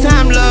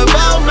 all-time love,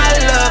 all my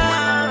love.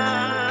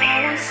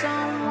 I want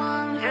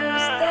someone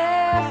who's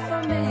there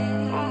for me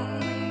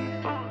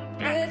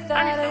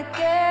without a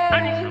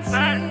guarantee.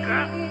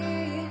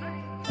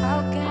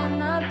 How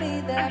can I be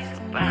there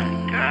for me?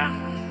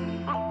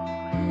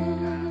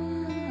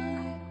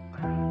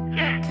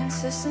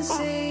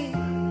 Consistency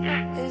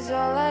is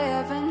all I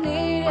ever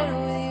needed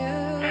with you.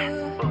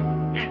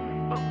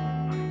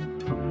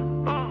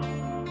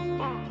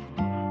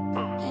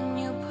 And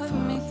you put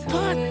me through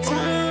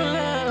Part-time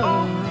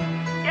love.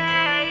 I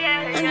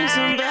need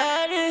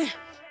somebody.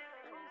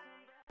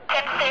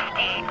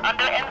 1050,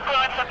 under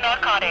influence of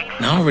narcotics.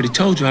 Now, I already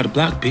told you how to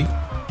block B.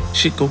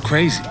 Shit go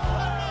crazy.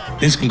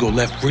 Things can go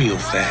left real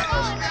fast.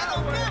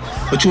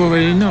 But you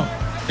already know,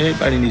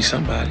 everybody needs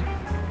somebody.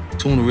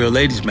 Tune a real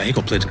ladies man, he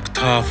gonna play the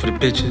guitar for the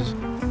bitches.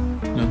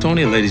 You know,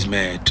 Tony a ladies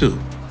man too.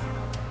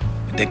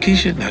 And that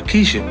Keisha, now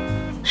Keisha,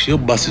 she'll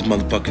bust his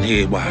motherfucking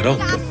head wide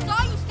open.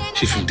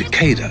 She's from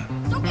Decatur.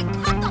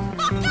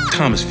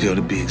 Thomasville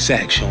to be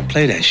exact, she don't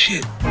play that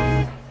shit.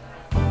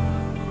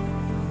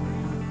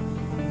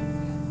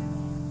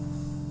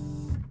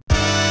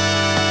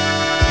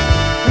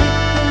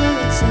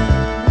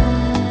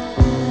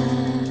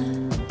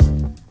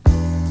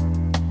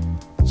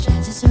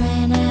 Chances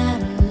ran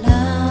out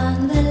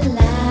along the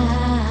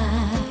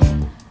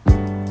line.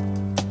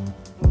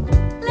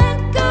 Let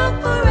go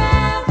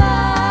forever.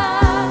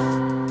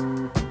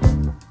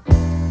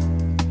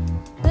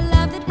 The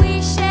love that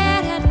we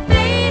shared had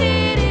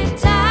faded in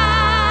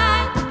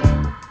time.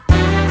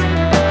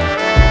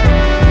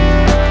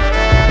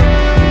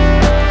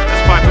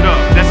 Let's pipe it up.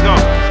 Let's go.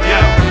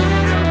 Yeah.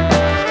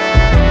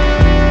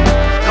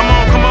 Come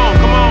on, come on,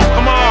 come on,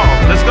 come on.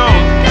 Let's go.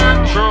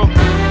 True.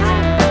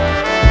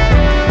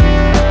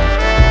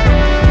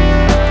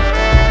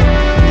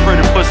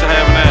 Pretty pussy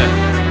having that.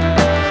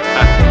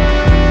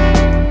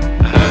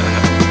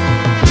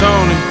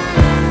 Tony,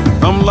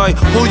 I'm like,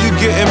 who you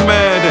getting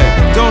mad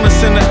at? Gonna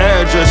send the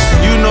address.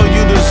 You know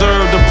you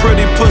deserve the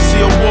Pretty Pussy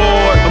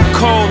Award. I'm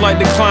cold like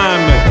the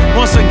climate.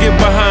 Once I get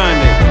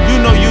behind it, you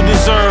know you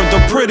deserve the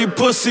Pretty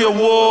Pussy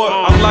Award.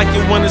 I like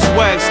it when it's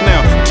waxed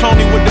now.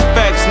 Tony with the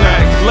facts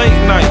now. Late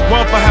night,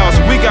 Waffle House,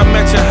 we got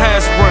matching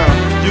hash brown.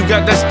 You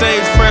got that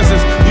stage presence.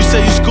 You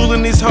say you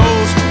schooling these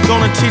hoes,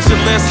 gonna teach a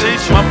lesson.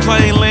 My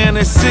plane land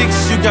at 6,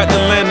 you got the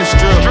landing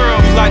strip.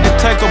 You like to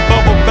take a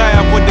bubble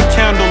bath with the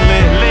candle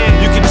lit.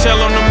 You can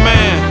tell I'm the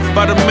man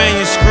by the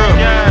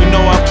manuscript. You know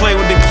I play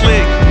with the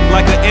click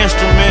like an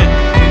instrument.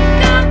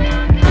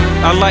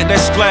 I like that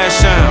splash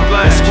sound,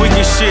 that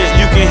squeaky shit,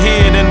 you can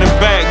hear it in the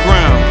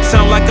background.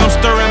 Sound like I'm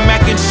stirring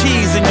mac and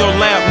cheese in your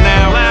lap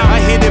now.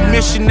 I hit it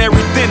missionary,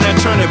 then I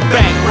turn it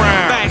back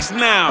round.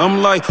 Now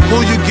I'm like,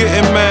 who you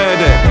getting mad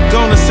at?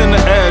 Gonna send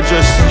the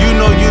address. You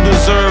know you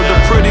deserve the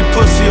Pretty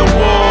Pussy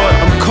Award.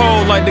 I'm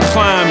cold like the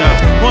climate.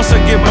 Once I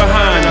get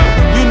behind it,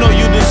 you know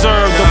you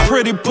deserve the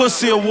Pretty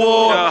Pussy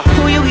Award.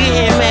 Who you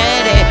getting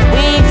mad at? We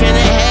ain't finna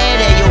have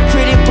that. Your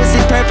pretty pussy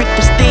perfect,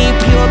 pristine,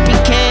 pure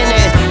pecan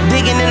ass.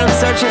 Digging and I'm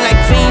searching like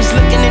fiends,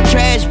 looking in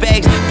trash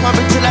bags.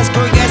 Pumping till I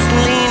squirt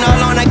gasoline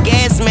all on a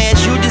gas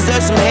mask. You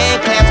deserve some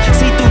hand claps.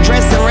 See-through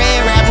dress and ran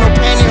wrap. No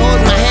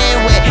pantyhose, my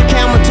hand wet.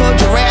 Camel toe,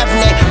 giraffe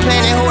neck.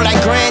 Playing that hoe like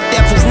Grand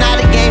Theft. It's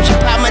not a game. She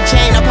popped my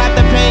chain. I popped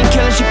the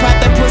painkiller. She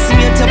popped that pussy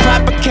until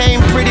Papa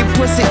came. Pretty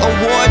Pussy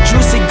Award.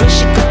 Juicy,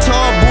 gushy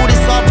couture. Booty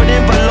softer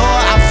than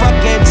velour. I fuck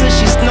her until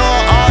she snore.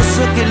 All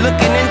sooky,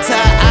 looking into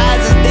her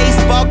eyes as they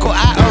sparkle.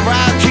 I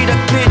arrive, treat her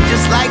clit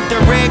just like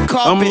the red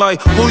carpet. I'm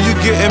like, who you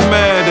getting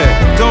mad at?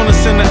 Gonna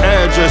send the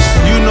address.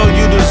 You know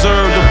you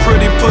deserve the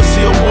Pretty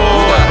Pussy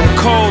Award. I'm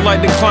cold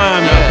like the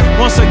climate.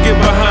 Once I get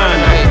behind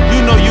it,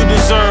 you know you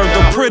deserve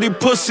the Pretty Pretty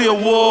Pussy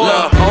Award.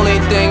 Look, only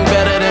thing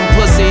better than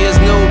pussy is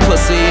new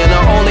pussy, and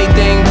the only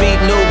thing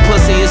beat new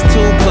pussy is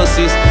two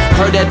pussies.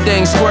 Heard that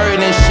thing squirting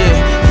and shit,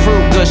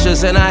 fruit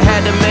gushers, and I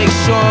had to make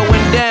sure it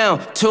went down.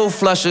 2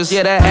 flushes,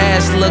 yeah, that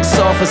ass looks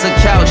soft as a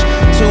couch.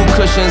 2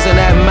 cushions in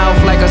that mouth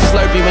like a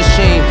Slurpee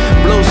machine.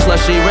 Blue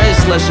slushy, red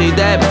slushy,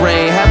 that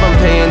brain have 'em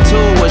paying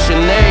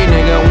tuition. Every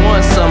nigga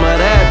wants some of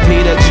that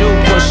P that you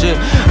pushin'.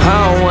 I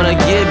don't wanna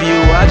give you,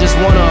 I just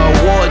wanna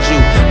award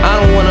you. I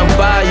don't wanna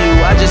buy you,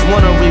 I just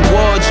wanna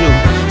reward you.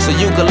 So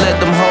you can let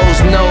them hoes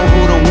know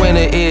who the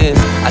winner is.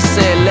 I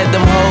said let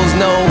them hoes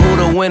know who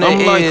the winner is.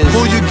 I'm like,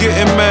 who you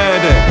getting mad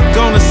at?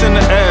 Gonna send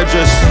the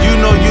address. You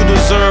know you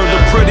deserve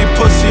the Pretty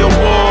Pussy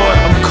Award.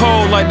 I'm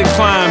cold like the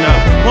climate.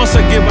 Once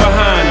I get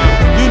behind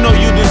it, you know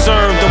you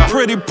deserve the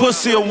Pretty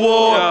Pussy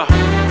Award.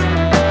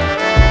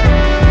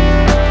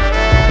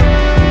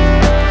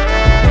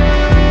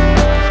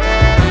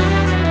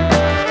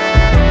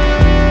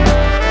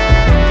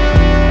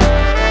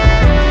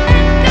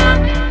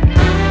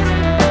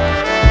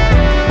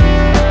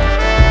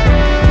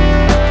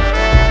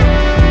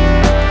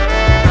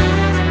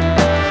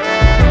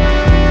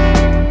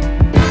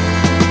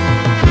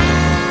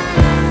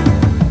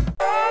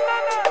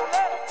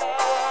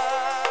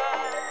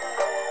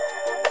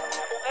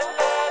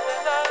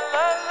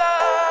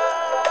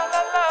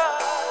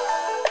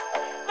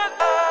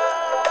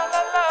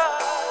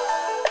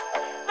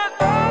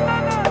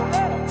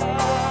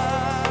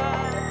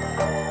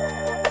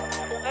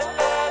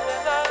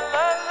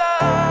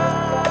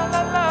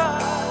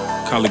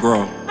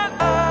 Collegrove.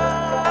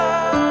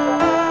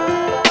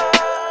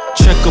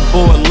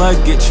 Checkerboard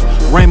luggage,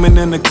 Raymond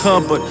in the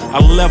cupboard. I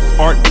left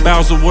Art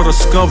Bowser with a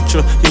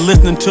sculpture. You're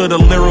listening to the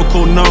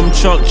lyrical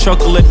nunchuck,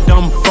 chuckle at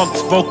dumb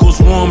fucks, vocals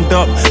warmed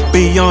up,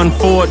 beyond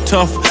Ford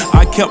tough.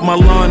 I kept my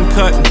lawn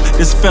cut,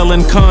 this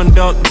felon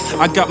conduct.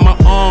 I got my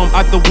arm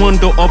out the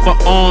window of an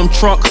armed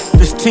truck.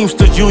 This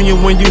Teamster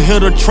Union when you hear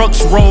the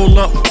trucks roll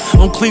up.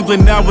 On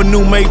Cleveland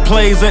Avenue, made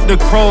plays at the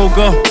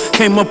Kroger.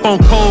 Came up on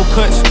cold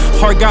cuts,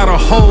 heart got a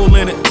hole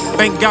in it.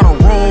 Bank got a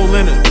roll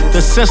in it.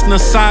 The Cessna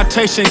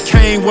Citation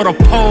came with a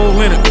pole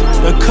in it.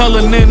 The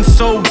coloring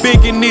so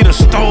big it need a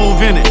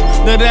stove in it.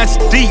 Now that's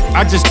deep,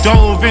 I just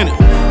dove in it.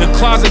 The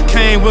closet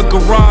came with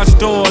garage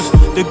doors.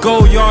 The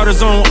go yard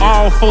is on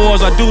all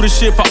 4s. I do this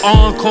shit for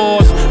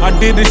encores. I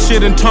did this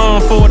shit in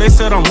Tom Ford. They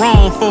said I'm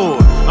wrong for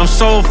it. I'm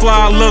so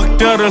fly, I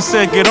looked at her and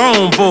said get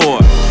on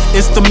board.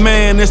 It's the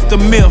man, it's the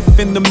myth,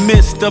 in the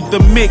midst of the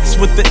mix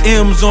with the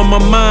M's on my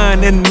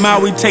mind. And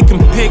Maui taking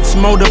pics,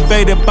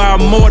 motivated by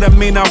more. That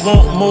mean I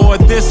want more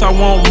of this, I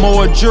want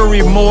more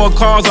jewelry, more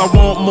cars, I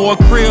want more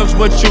cribs.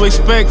 What you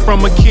expect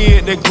from a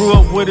kid that grew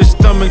up with his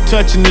stomach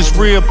touching his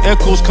rib,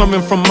 echoes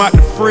coming from out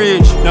the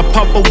fridge. Now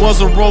Papa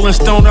was a Rolling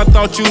Stone, I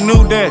thought you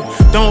knew that.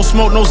 Don't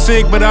smoke no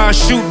cig, but I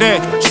shoot that,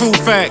 true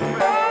fact.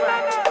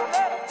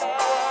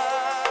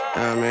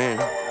 Oh man,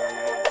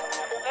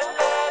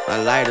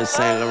 a lighter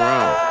Saint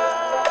Laurent.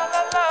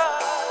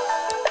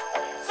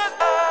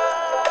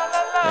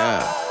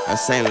 Yeah,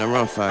 that's Saint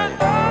Laurent for you.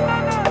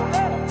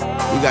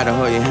 You gotta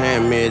hold your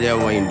hand mid-air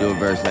when you do a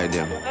verse like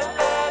that.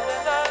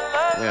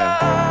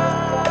 Yeah.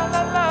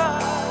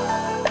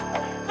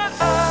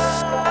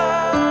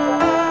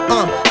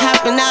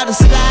 Hopping out a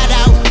slide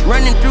out,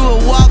 running through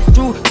a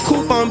walk-through,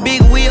 coupe on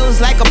big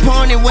wheels like a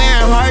pony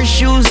wearing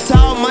horseshoes.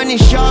 Tall money,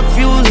 sharp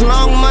fuse,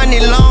 long money,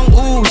 long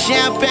ooh.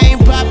 Champagne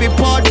poppy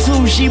part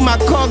 2, she my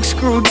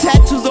corkscrew.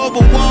 Tattoos over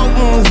wall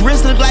wounds,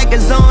 wrist look like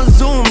it's on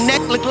Zoom,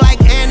 neck look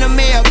like anime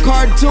or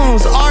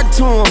cartoons. Art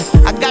to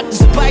 'em. I got the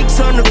spikes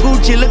on the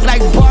Gucci, look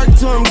like Bart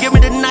to 'em. Give me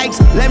the Nikes,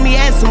 let me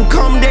add some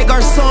Comme des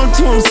Garçons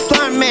to 'em.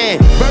 Stuntman,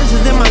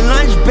 verses in my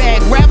lunch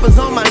bag, rappers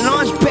on my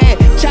launch pad.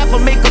 Chopper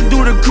make 'em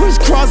do the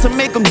crisscross and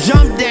make 'em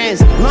jump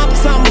dance. Lump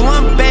sum,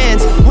 lump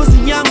bands. What's a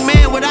young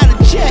man without a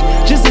check?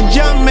 Just a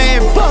jump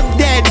man. Fuck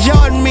that,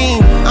 Jordan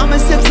mean. I'ma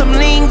sip some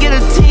lean, get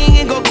a ting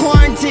and go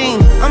quarantine.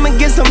 I'ma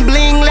get some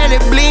bling, let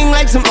it bling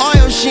like some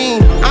oil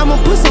sheen. I'ma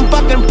put some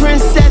fucking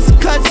princess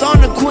cuts on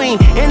the queen.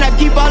 And I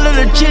keep all of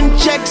the chin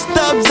check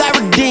stubs I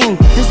redeem.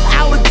 This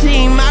our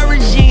team, my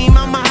regime,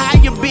 I'm a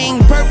higher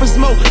being. Purple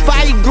smoke,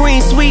 fire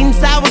green, sweet and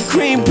sour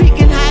cream.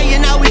 Peaking higher,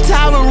 now we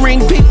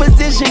towering. Peak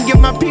position, give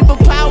my people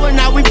power,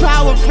 now we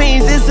power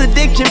fiends. It's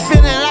addiction,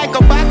 feeling like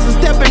a boxer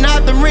stepping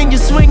out the ring. You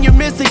swing, you're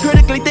missing,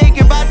 critically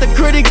thinking about the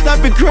critics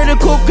up in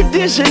critical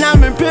condition.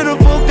 I'm in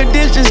pitiful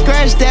condition,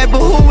 scratch that, but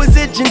who was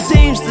itching?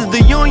 Teamsters,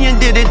 the union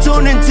did it.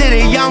 Tune into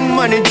the Young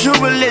Money, true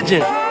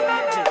religion.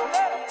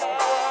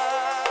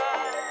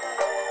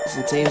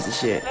 Some Teamster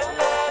shit.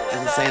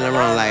 That's a Saint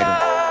Laurent lighter.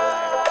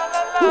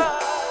 Whew.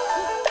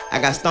 I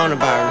got stoner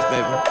virus,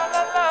 baby.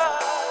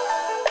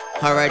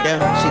 Her right there,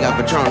 she got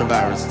Patrona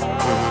virus.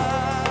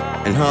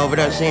 And her over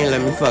there, she ain't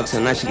let me fuck, so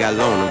now she got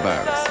loner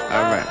virus.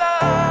 Alright.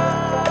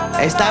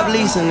 Hey, stop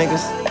leasing,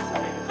 niggas.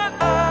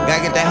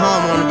 Gotta get that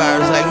hormone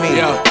virus like me.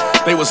 Yeah.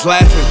 They was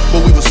laughing,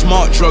 but we was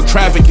smart, drug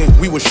trafficking,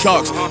 we was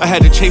sharks. I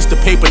had to chase the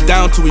paper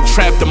down till we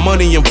trapped the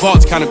money in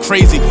vaults, kinda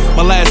crazy.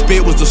 My last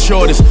bid was the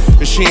shortest,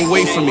 and she ain't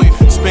wait for me.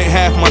 Spent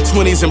half my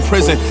 20s in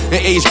prison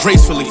and aged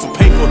gracefully. For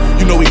paper,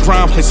 you know we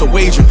grind, place a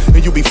wager,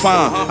 and you be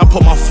fine. I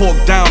put my fork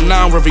down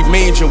now, every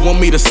major want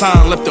me to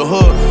sign. Left the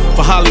hood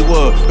for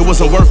Hollywood, it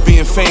wasn't worth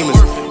being famous.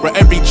 Where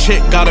every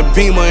chick got a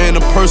Beamer and a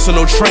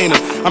personal trainer.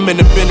 I'm in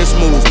the business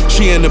moves,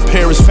 she in the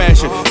Paris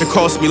fashion. It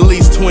cost me at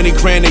least 20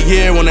 grand a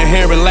year on her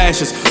hair and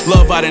lashes.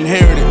 Love I'd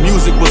inherited,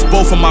 music was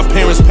both of my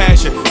parents'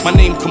 passion. My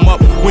name come up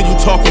when you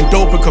talking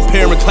dope and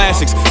comparing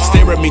classics.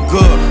 Stare at me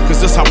good, cause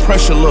this how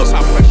pressure look.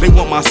 They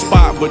want my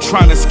spot, but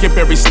trying to skip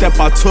every step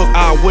I took.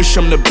 I wish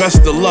them the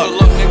best of luck.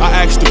 I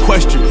asked a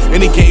question,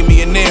 and he gave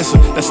me an answer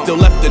that still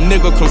left the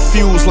nigga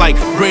confused like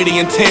Brady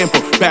and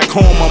Tampa. Back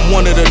home, I'm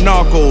one of the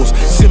narcos,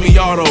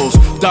 semi-autos,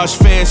 dodge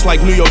fans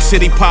like New York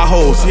City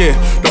potholes. Yeah,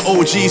 the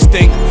OGs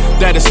think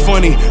that it's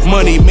funny.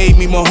 Money made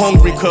me more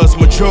hungry, cause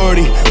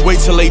majority wait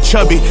till they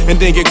chubby and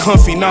then get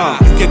comfy. Nah,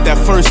 you get that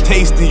first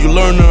taste and you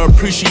learn to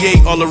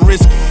appreciate all the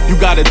risk you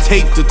gotta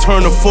take to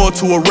turn a 4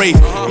 to a wraith.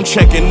 I'm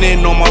checking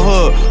in on my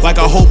hood like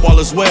I hope all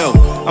is well.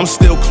 I'm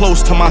still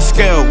close to my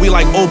scale, we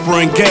like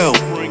Oprah and Gail.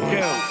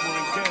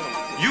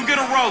 You get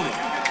a rolling.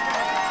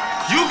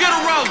 You get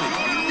a rolling.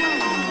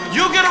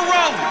 You get a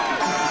rolling.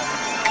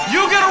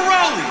 You get a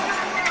rolling.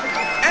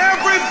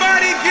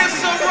 Everybody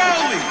gets a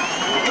rolling.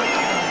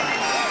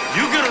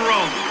 You get a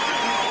rolling.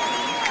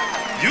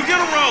 You get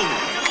a rolling.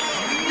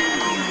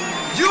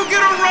 You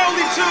get a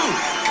rolling too.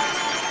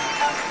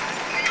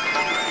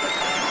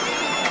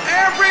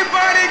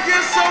 Everybody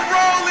gets a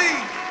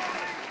rolling.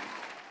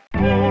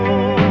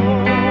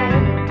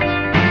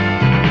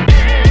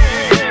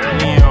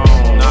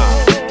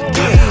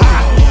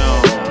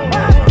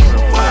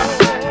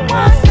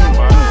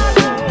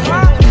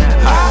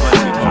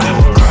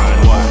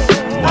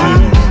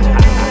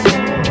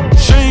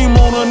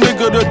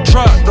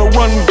 Try to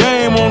run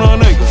game on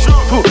a nigga.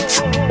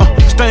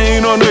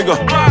 Stain a nigga.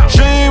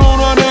 Shame on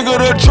a nigga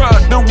that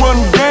tried to run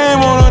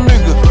game on a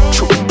nigga.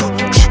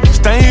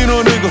 Stain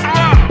a nigga.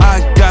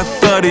 I got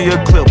 30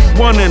 a clip,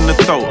 1 in the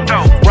throat.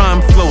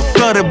 Rhyme flow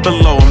 30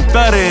 below, I'm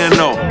 30 and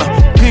 0.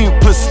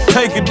 Pink pussy,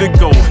 take it to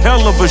go,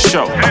 hell of a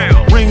show.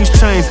 Rings,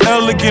 chains,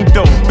 elegant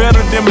dope,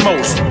 better than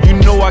most. You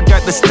know I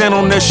got to stand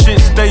on that shit,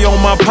 stay on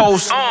my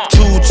post.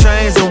 2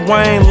 Chainz and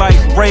Wayne like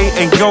Ray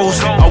and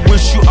Ghost. I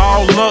wish you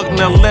all luck,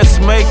 now let's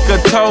make a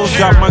toast.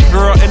 Got my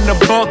girl in the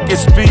bucket,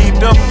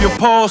 speed up your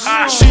pulse.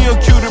 She a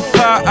cutie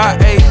pie, I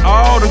ate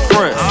all the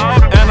crust.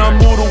 And I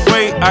moved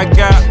away, I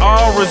got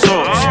all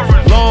results.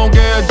 Long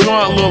ass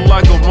joint look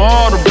like a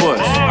martyr bus.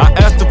 I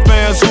asked the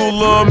fans who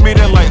love me,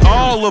 they like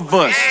all of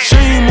us.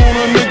 Shame on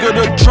a nigga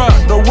that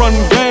tried to run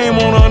game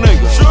on a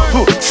nigga.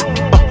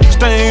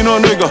 Stain a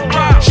nigga.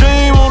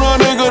 Shame on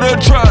a nigga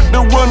that tried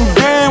to run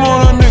game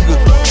on a nigga.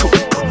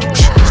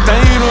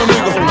 Stain a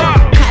nigga.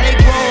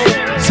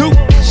 Collegrove,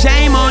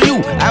 shame on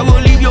you. I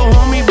will leave your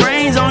homie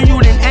brains on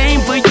you, then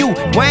aim for you.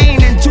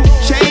 Wayne and 2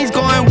 Chainz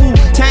going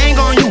Wu-Tang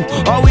on you.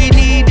 All we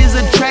need is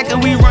a track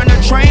and we run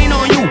a train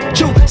on you.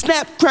 Chew,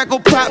 snap, crackle,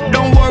 pop,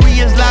 don't worry,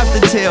 it's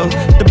lobster tails.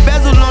 The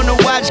bezel on the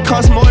watch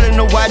costs more than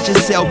to watch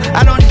yourself.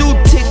 I don't do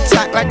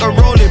TikTok like a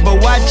roller,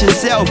 but watch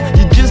yourself.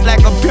 You just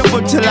like a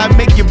pimple till I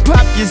make you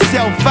pop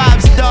yourself.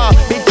 5-star,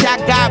 bitch, I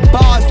got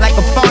bars like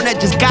a phone that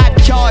just got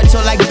charged.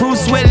 So like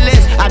Bruce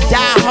Willis, I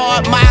die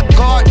hard, my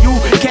God, you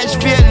catch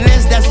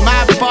feelings, that's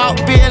my fault.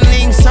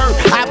 Feelings hurt,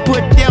 I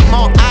put them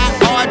on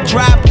IR,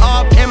 drop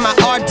off, and my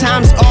R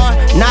times are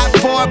not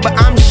 4, but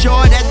I'm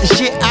sure that the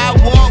shit I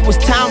wore was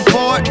time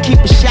for it.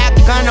 Keep a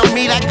shotgun on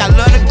me like I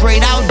love the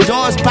great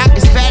outdoors.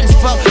 Pockets fat as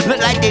fuck, look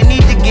like they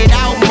need to get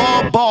out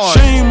more bars.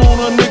 Shame on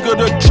a nigga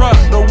that tried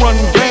to run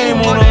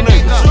game on a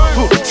nigga.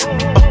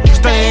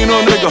 Stain a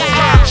nigga.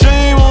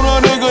 Shame on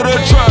a nigga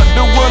that tried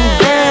to run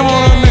game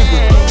on a nigga.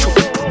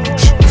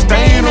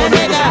 Stain a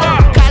nigga.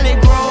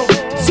 Collegrove,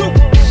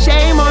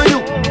 shame on you.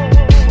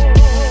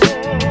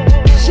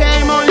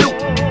 Shame on you.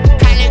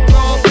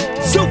 Collegrove,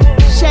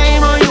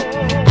 shame on you.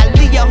 I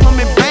leave your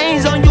homie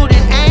brains on you,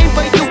 then aim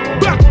for you.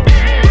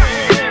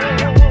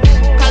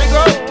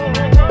 Collegrove,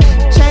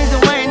 Chainz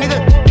and Wayne, nigga,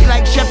 you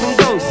like Chef and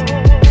Ghost.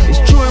 It's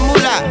true and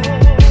moolah,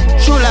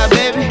 true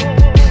baby.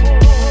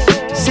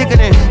 Sicker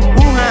than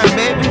Wuhan,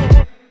 baby.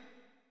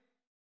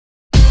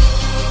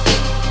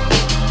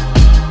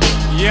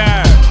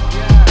 Yeah.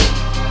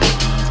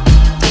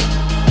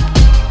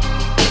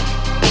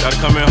 Gotta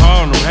come in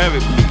hard on them heavy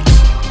beats.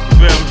 You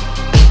feel me?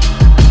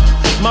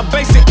 My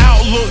basic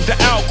outlook, the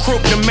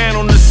out-crook, the man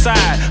on the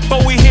side.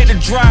 Before we hit the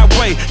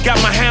driveway,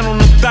 got my hand on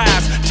the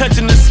thighs,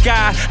 touching the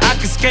sky. I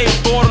can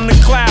skateboard on the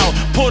cloud,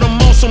 put them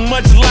on so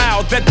much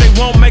loud that they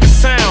won't make a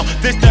sound.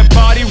 This that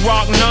body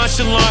rock,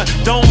 nonchalant,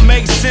 don't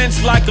make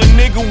sense like a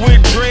nigga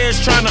with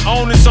dreads trying to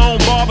own his own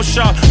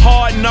barbershop.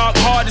 Hard knock,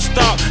 hard to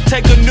stop.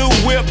 Take a new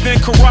whip,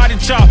 then karate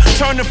chop.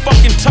 Turn the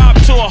fucking top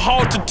to a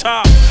halter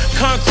top.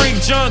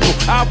 Concrete jungle,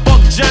 I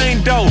fuck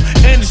Jane Doe.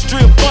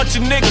 Industry, a bunch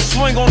of niggas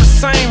swing on the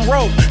same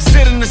rope.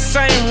 Sit in the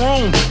same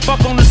room,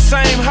 fuck on the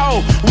same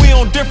hoe. We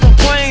on different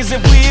planes as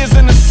if we is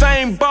in the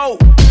same boat.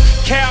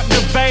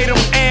 Captivate them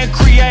and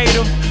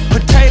creative.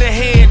 Potato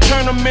head,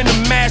 turn them into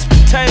mashed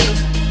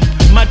potatoes.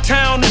 My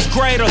town is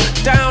greater,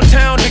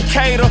 downtown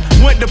Decatur.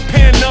 Went to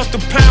Penn-Ups to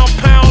pound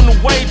the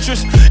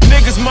waitress.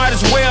 Niggas might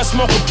as well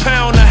smoke a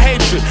pound of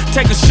hatred.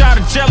 Take a shot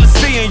of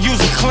jealousy and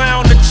use a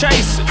clown to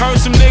chase it. Heard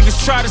some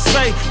niggas try to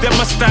say that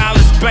my style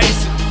is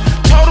basic.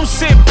 Told them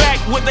sit back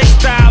with they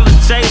style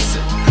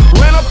adjacent.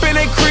 Ran up in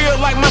they crib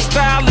like my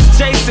style is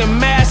Jason.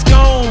 Mask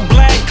on,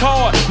 black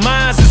card,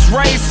 mine's is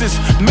racist.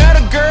 Met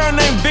a girl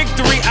named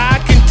Victory, I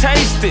can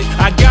taste it.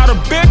 I got a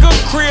bigger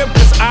crib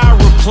cause I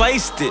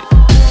replaced it.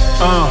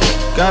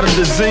 Got a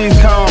disease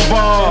called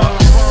bars.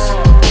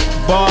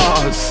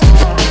 Bars,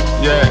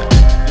 yeah.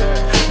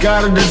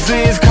 Got a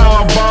disease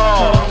called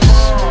bars.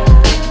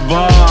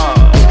 Bars.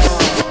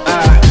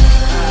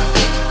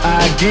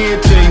 I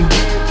get you.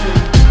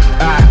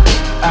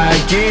 I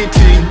get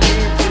you.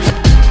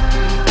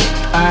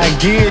 I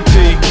get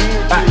you.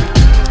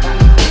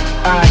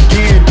 I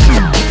get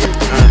you.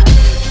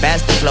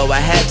 Fast the flow,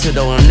 I had to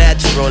though, I'm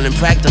natural and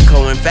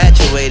practical.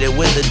 Infatuated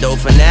with the dough,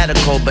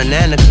 fanatical.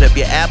 Banana clip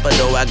your apple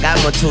though, I got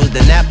more tools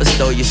than Apple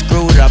Store. You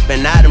screwed up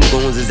and now them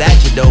goons is at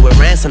your door with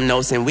ransom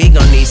notes. And we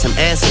gon' need some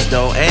answers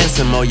though, and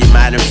some more. Your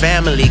modern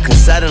family can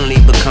suddenly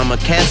become a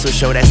cancel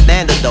show. That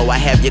standard though, I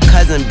have your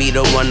cousin be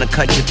the one to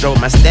cut your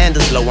throat. My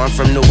standards low, I'm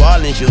from New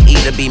Orleans. You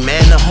either be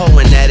man or hoe,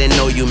 and that ain't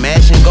know you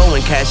mash and go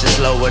and cash it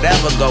slow.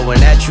 Whatever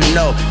going that you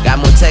know. Got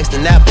more text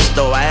than Apple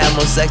Store, I have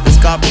more sex than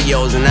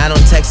Scorpios. And I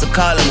don't text or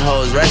call them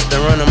hoes.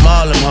 Restaurant them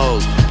all them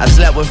hoes. I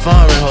slept with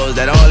foreign hoes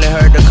that only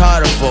heard the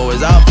Carter for.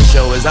 It's all for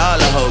show, it's all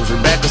the hoes.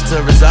 Rebecca's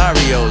to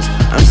Rosario's.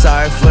 I'm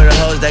sorry for the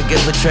hoes that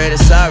get portrayed as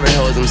sorry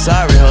hoes. I'm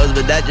sorry hoes,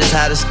 but that's just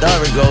how the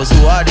story goes.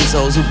 Who are these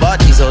hoes? Who bought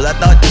these hoes? I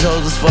thought these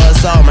hoes was for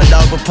us all. My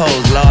dog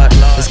proposed, Lord.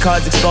 His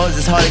cards exposed,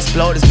 his heart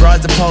explode, his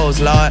bras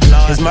opposed, Lord.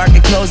 His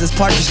market closed, his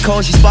partridge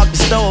cold. She sparked the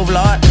stove,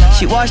 Lord.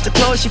 She washed the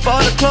clothes, she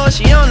folded the clothes,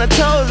 she on her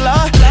toes,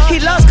 Lord. He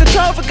lost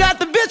control,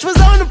 forgot the bitch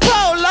was on the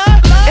pole,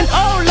 Lord. And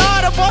oh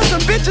Lord, I bought some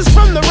bitches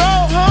from the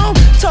road home.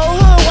 Told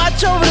her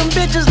watch over them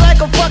bitches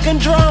like a fucking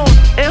drone.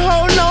 And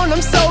hold on,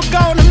 I'm so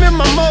gone, I'm in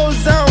my mode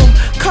zone.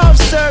 Cough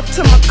syrup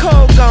to my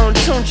cold gone,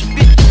 don't you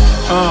bitch.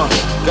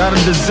 Got a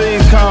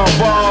disease called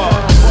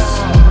bars.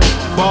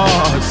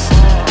 Bars,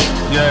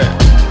 yeah.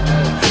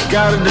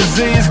 Got a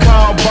disease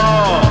called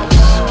bars.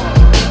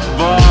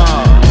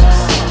 Bars.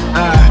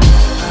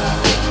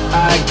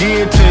 I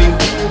get you.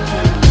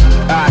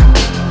 I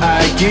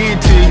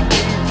get you.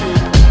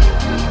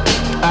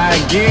 I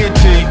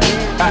get you.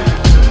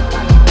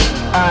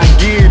 I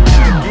get you.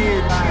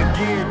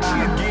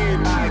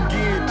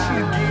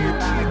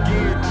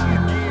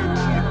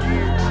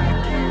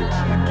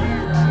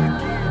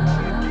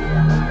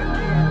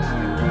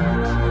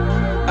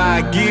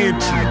 I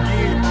get you.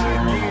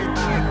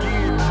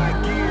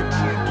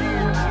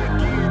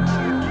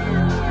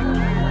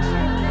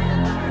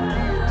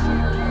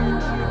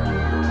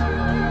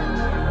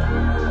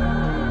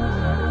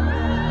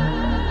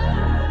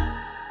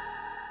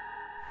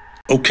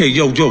 Okay,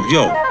 yo.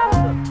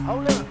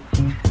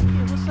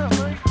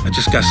 I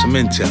just got some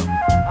intel.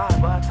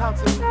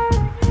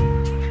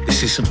 They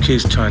say some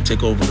kids trying to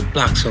take over the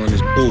block selling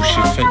this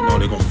bullshit fentanyl.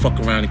 They gonna fuck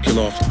around and kill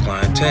off the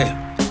clientele.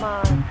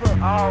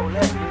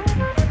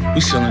 We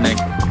selling that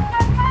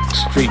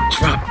straight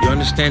drop, you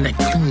understand? That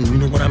clean, you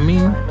know what I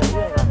mean?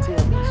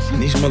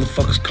 And these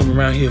motherfuckers come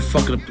around here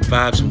fucking up the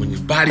vibes, and when your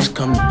bodies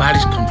come,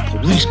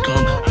 police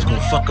come, it's gonna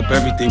fuck up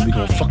everything. We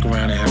gonna fuck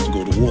around and have to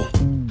go to war.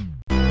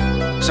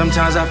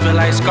 Sometimes I feel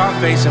like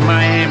Scarface in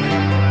Miami.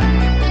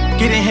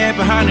 Getting head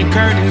behind the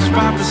curtains,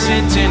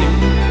 5% in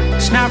it.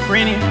 It's not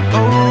printing,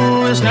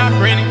 oh, it's not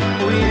printing.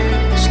 Oh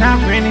yeah, it's not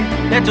printing.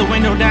 Let the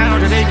window down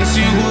so they can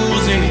see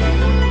who's in it.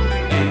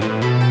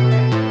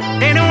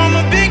 They know I'm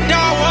a big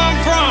dog, where I'm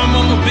from,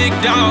 I'm a big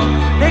dog.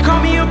 They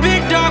call me a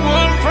big dog,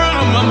 where I'm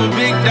from, I'm a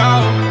big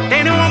dog.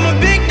 They know I'm a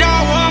big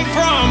dog, where I'm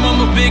from,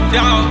 I'm a big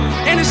dog.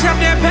 And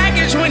accept that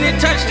package when it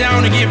touch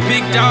down to get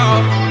picked off.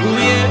 Ooh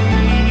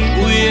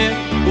yeah, ooh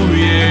yeah. Ooh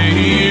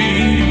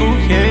yeah, ooh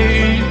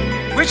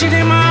yeah. Richer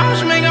than my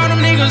house, make all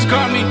them niggas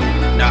call me.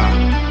 Nah.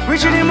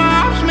 Richer than my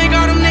house, make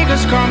all them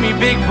niggas call me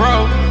big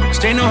bro. Cause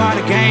they know how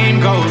the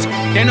game goes.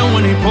 They know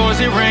when it pours,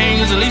 it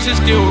rains. At least it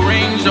still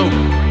rains though.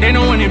 They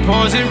know when it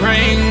pours, it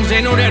rains.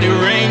 They know that it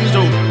rains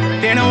though.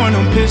 They know when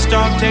I'm pissed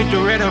off, take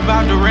the red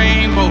about the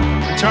rainbow.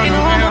 Turn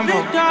around, I'm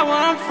a big dog, where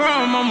I'm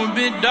from, I'm a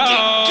big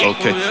dog.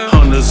 Okay,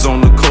 hunters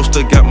on the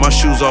coaster, got my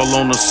shoes all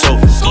on the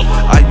sofa.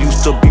 I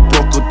used to be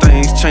broke with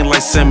things, chain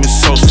like Sammy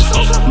Sosa.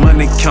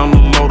 Money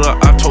counter loader,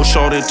 I told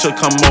Shorty to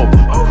come over.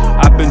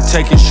 I've been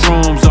taking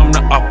shrooms, I'm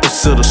the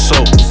opposite of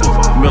sober.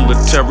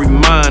 Military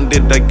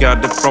minded, I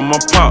got it from my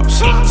pops.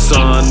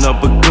 Son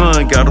of a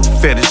gun, got a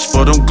fetish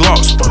for them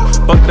Glocks.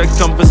 But that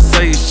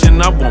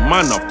conversation, I want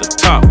mine off the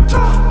top.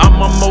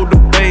 I'm a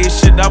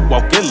motivation, I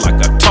walk it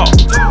like I talk.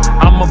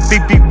 I'm a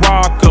BB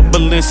rocker,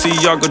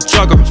 Balenciaga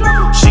jugger.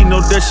 She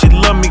know that she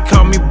love me,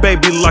 call me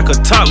baby like a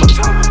toddler.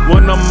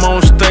 When I'm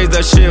on stage, that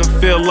that shit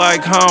feel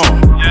like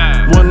home.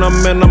 When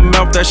I'm in the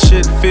mouth, that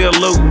shit feel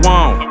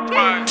lukewarm.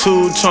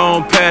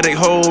 Two-tone paddock,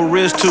 whole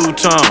wrist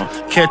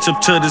two-tone. Catch up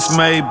to this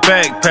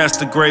Maybach, past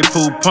the Grey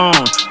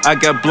Poupon. I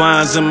got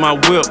blinds in my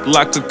whip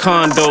like a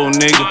condo,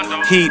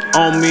 nigga. Heat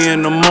on me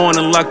in the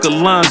morning like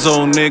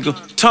Alonzo, nigga.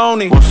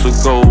 Tony, what's a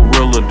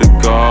gorilla to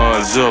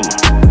Godzilla?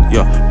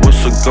 Yeah,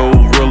 what's a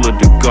gorilla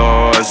to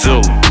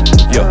Godzilla?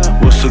 Yeah,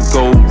 what's a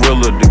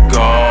gorilla to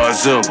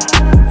Godzilla?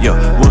 Yeah,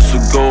 what's a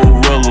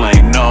gorilla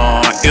ain't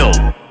non-ill.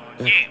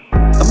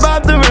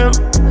 Above the rim,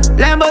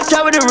 Lambo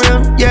top of the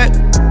rim, yeah.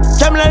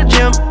 Jumping out the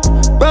gym,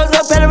 rose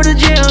up pedal with the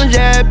gym,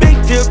 yeah. Big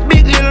tip,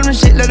 big lil on the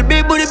shit, let a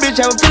big booty bitch,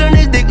 I was feeling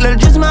this dick. Let her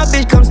juice my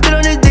bitch, come spit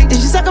on this dick.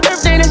 Then she suck up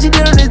everything that she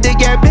did on this dick,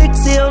 yeah. Big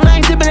seal,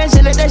 I ain't sipping that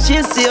shit like that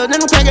shit sealed.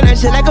 Then I'm cracking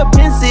that shit like a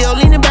pencil.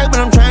 Leaning back,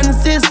 but I'm trying to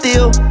sit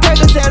still.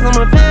 Breaker says I'm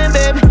a fan,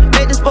 baby.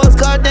 Make the sports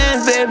car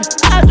dance, baby.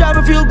 I drop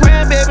a few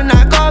grand, baby.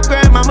 Knock off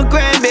grand, I'm a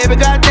grand, baby.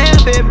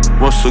 Goddamn, baby.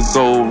 What's a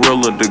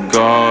gorilla to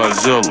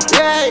Godzilla?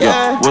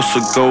 Yeah. What's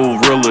a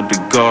gorilla to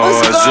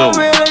Godzilla?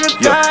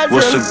 Yeah.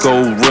 What's a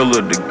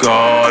gorilla to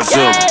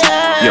Godzilla?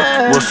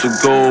 Yeah. What's a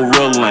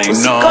gorilla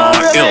ain't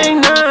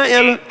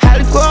non-ill.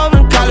 Collegrove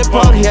and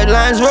Collegrove,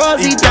 headlines,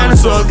 rosy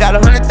dinosaurs. Got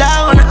 100,000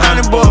 on the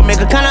honor board. Make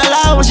her kinda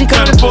loud when she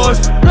coming for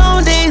us.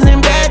 Long days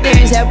and bad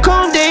days, have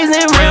calm days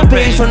and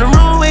rampage. From the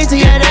wrong way to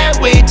yeah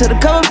that way, to the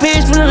cover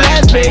page from the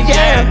last page,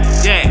 yeah.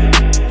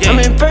 I'm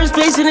in first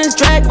place in this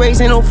track race.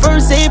 Ain't no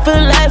first save for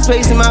the last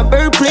race. And my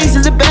birthplace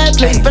is a bad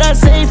place, but I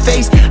save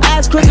face.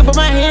 Eyes crooked but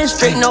my hands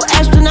straight. No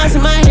astronauts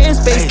in my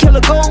headspace. Kill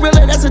a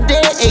gorilla, that's a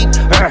dead ape.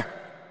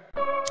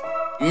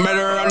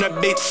 Murder on the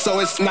beat, so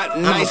it's not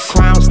nice. I'm a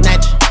crown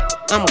snatcher.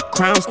 I'm a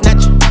crown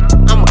snatcher.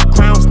 I'm a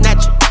crown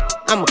snatcher.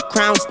 I'm a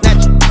crown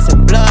snatcher.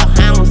 Send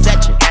bloodhounds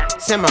at you.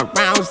 Send my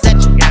rounds at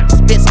you.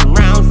 Spit some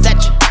rounds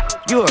at you.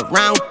 You a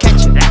round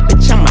catcher.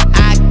 Bitch, I'm an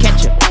eye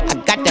catcher. I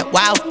got that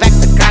wild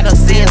factor. Got her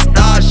seeing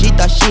stars. She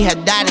thought she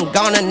had died and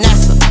gone to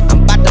NASA.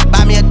 I'm about to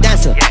buy me a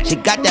dancer. She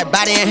got that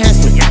body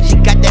enhancement. She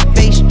got that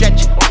face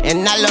stretcher.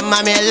 And I love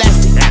mommy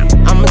elastic.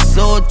 I'm a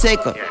soul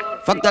taker.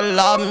 Fuck the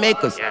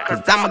lawmakers,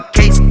 cause I'm a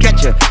case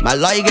catcher. My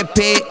lawyer get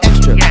paid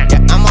extra. Yeah,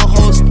 I'm a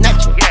whole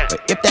snatcher.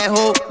 But if that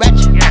whole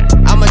ratchet,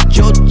 I'm a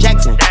Joe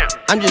Jackson.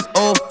 I'm just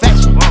old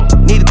fashioned.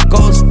 Need a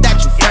gold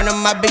statue, front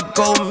of my big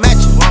gold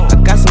mattress. I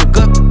got some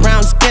good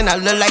brown skin, I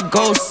look like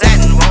gold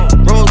satin.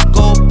 Rose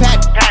gold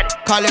patch,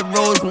 call it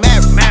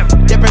rosemary.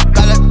 Different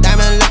color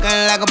diamond looking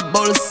like a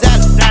bowl of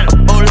salad. A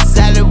bowl of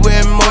salad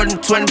with more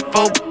than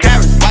 24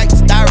 carats. White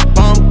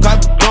styrofoam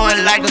cup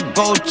going like a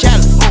gold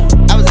chalice.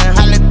 I was in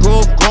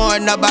Collegrove,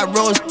 growing up by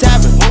Rose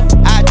Tavern.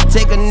 I'd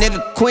take a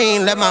nigga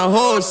queen, let my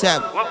hoes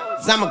have it.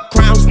 Cause I'm a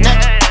crown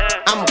snatcher.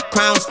 I'm a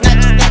crown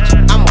snatcher.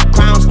 I'm a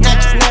crown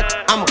snatcher.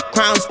 I'm a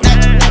crown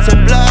snatcher.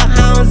 Send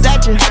bloodhounds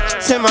at you.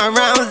 Send my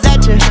rounds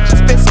at you.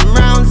 Spit some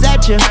rounds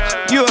at you.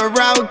 You a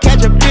round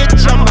catcher,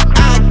 bitch. I'm an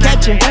eye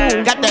catcher.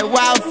 Got that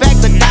wild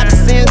factor. Got her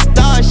seeing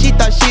stars. She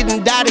thought she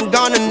done died and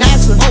gone to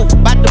NASA.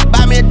 About to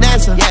buy me a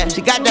dancer. Yeah,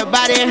 she got that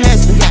body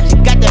enhancement. Yeah, she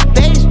got that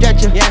face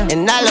stretcher. Yeah,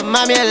 and I love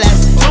mommy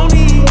elastic.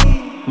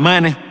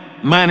 Money,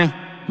 money,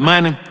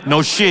 money,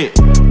 no shit.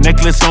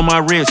 Necklace on my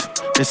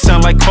wrist, it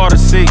sound like Carter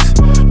 6.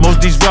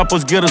 Most these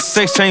rappers get a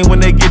sex chain when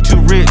they get too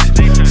rich.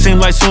 Seem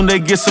like soon they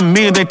get some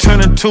meal, they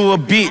turn into a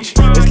bitch.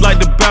 It's like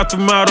the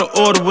bathroom out of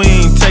order, we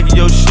ain't taking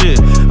your shit.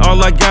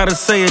 All I gotta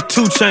say is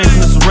 2 Chainz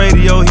and this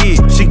radio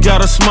hit. She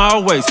got a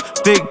small waist,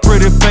 thick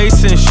pretty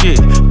face and shit.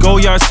 Go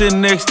yard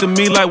sitting next to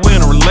me like we're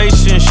in a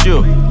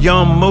relationship.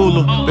 Young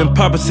moolah, been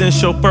poppin'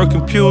 since your first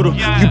computer.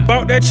 You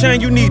bought that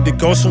chain, you need to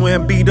go somewhere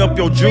and beat up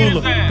your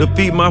jeweler. To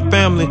feed my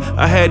family,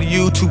 I had to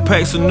use 2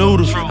 packs of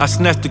noodles. I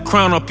snatched the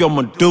crown up your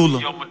medulla.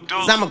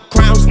 Cause I'm a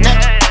crown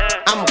snatcher.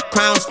 I'm a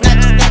crown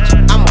snatcher.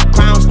 I'm a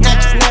crown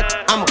snatcher.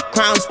 I'm a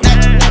crown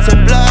snatcher.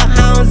 Send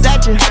bloodhounds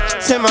at you.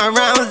 Send my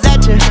rounds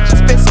at you.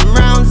 Spit some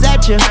rounds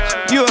at you.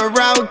 You a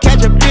round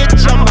catcher,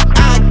 bitch. I'm an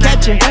eye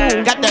catcher.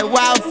 Got that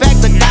wild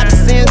factor. Got her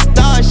seeing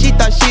stars. She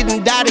thought she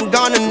done died and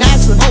gone to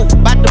NASA.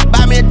 About to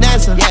buy me a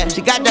dancer. Yeah,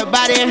 she got that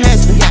body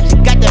enhancement. Yeah, she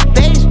got that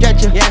face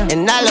stretcher. Yeah,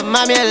 and I love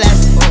mommy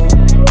elastic.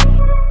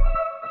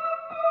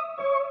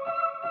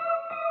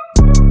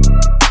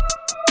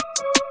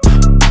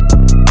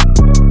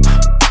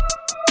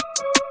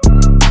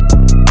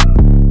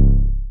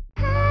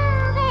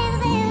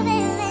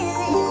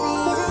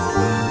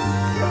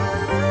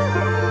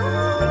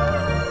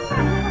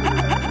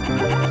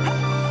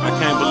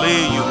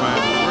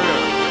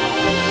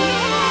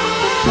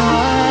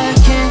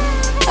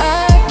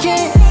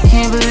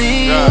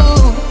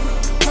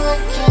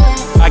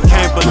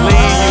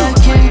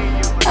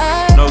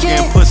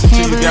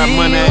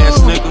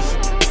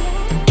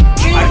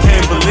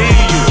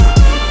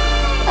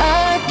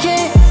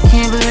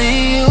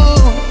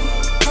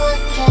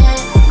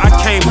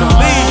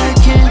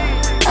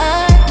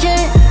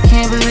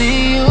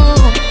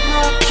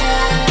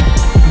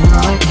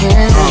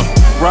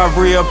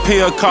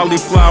 reappear,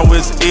 cauliflower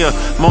is ear.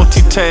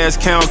 Multitask,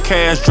 count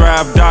cash,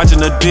 drive,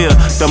 dodging a deer.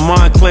 The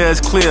Montclair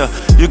is clear.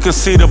 You can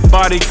see the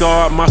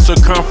bodyguard, my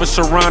circumference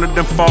surrounded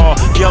and fall.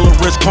 Yellow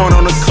wrist corn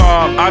on the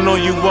car. I know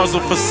you was a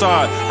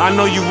facade. I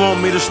know you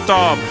want me to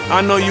starve.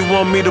 I know you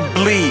want me to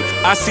bleed.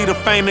 I see the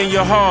pain in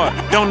your heart.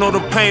 Don't know the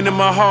pain in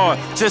my heart.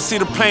 Just see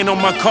the pain on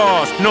my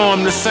cars. Know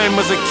I'm the same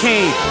as a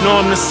king. Know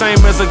I'm the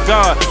same as a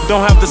god.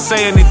 Don't have to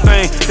say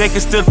anything. They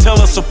can still tell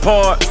us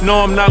apart.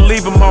 Know I'm not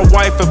leaving my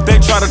wife if they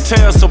try to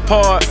tear us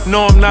apart.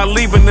 Know I'm not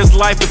leaving this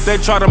life if they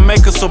try to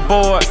make us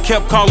aboard.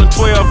 Kept calling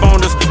 12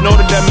 on us. Know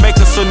that make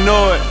us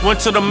annoyed. Went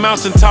to the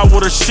mountaintop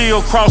with a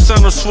shield, cross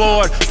and a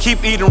sword.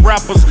 Keep eating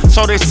rappers,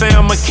 so they say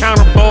I'm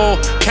accountable.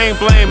 Can't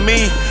blame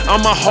me,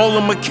 I'ma hold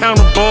them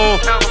accountable.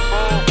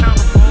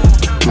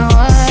 No,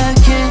 I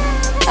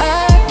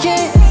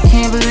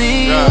can't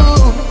believe you.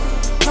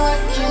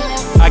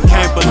 I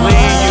can't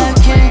believe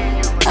you.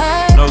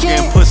 No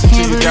getting pussy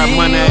till you got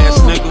money ass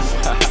niggas.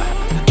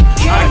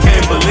 I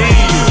can't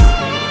believe you.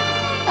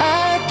 I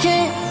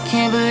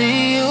can't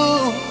believe you.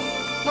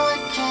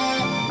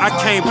 I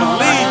can't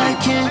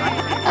believe you.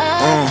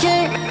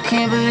 I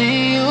can't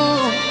believe you.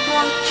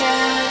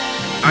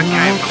 I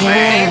can't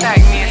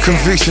believe.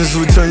 Convictions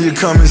will turn your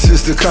common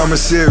sense to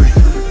commissary.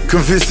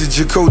 Convinced that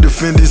your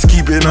co-defendants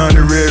keep it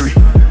honorary.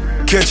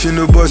 Catching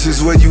the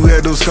buses where you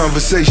had those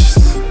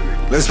conversations.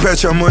 Let's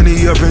patch our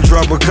money up and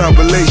drop a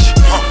compilation.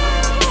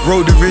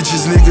 Road the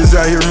richest niggas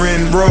out here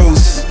renting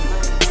bros.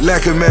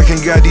 Lack of Mac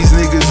and got these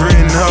niggas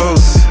renting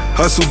hoes.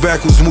 Hustle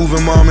backwards,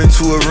 moving mom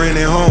into a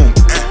rented home.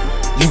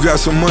 You got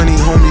some money,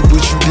 homie,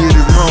 but you did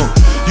it wrong.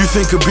 You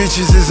think of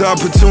bitches as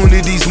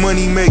opportunities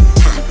money make.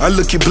 I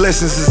look at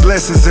blessings as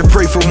lessons and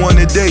pray for one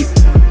a day.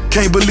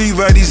 Can't believe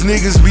how these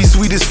niggas be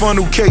sweet as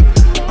funnel cake.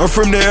 I'm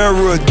from the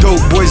era of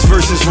dope boys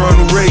versus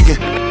Ronald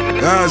Reagan.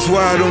 Eyes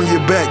wide on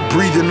your back,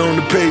 breathing on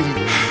the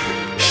pavement.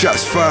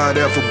 Shots fired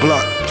after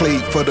block,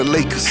 played for the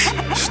Lakers.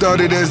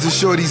 Started as the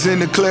shorties in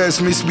the class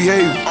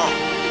misbehaving.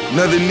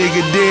 Another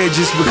nigga dead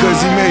just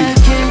because he made it.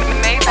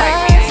 I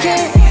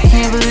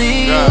can't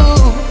believe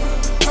you.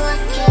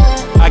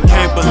 I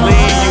can't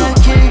believe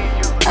you.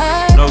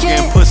 No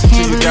getting pussy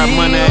till you got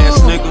money ass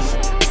niggas.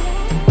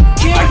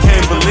 I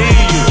can't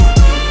believe you.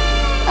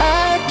 I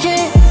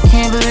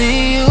can't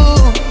believe you.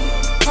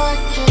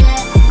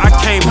 I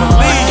can't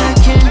believe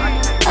you.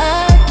 I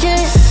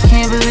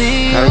can't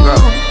believe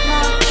you.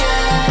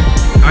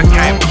 I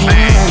can't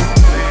believe.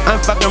 I'm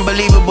fucking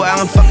believable, I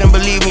don't fucking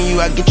believe in you.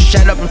 I get you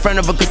shot up in front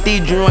of a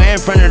cathedral and in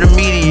front of the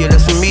media.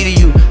 That's from me to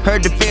you.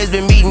 Heard the feds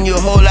been meeting you,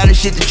 a whole lot of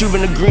shit that you've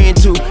been agreeing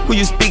to. Who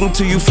you speaking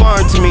to? You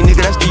foreign to me,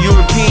 nigga, that's the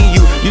European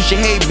you. You should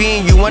hate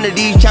being you. One of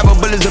these chopper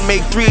bullets will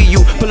make 3 of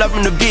you. Pull up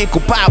in the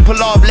vehicle, pow, pull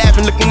off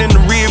laughing, looking in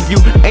the rear view.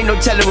 Ain't no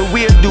telling what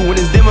we'll do when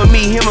it's them or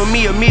me, him or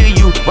me, or me or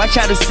you. Watch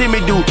how the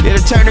simmer do. It'll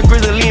turn the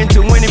grizzly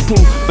into Winnie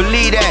Pooh.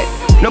 Believe that.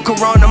 No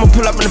corona, I'ma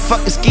pull up in the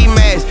fucking ski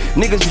mask.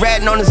 Niggas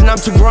ratting on us and I'm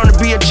too grown to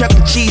be a Chuck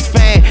E. Cheese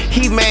fan.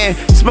 He man,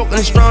 smoking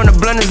the strong, the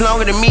blunt is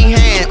longer than me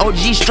hand.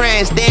 OG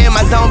strands, stay in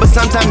my zone, but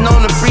sometimes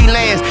known to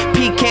freelance.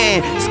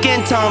 Pecan,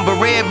 skin tone,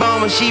 but red bone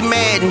when she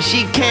mad and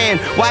she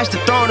can. Watch the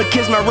throne to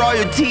kiss my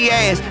royalty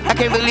ass. I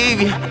can't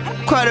believe you.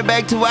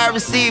 Quarterback to wide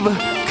receiver.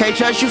 Can't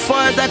trust you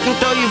far as I can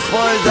throw you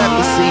far as I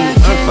can see.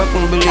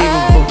 Unfucking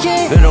believable.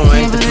 They don't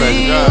ain't the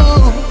president.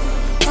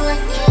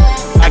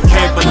 I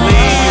can't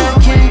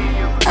believe you.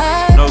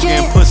 No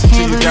getting pussy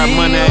till you got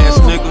money ass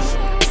niggas.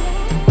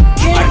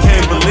 I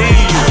can't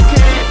believe you.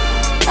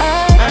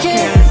 I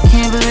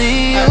can't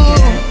believe you.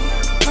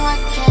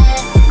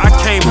 I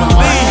can't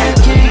believe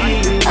you.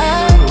 I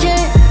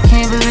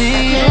can't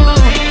believe you.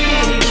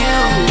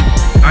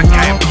 I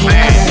can't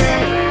believe you.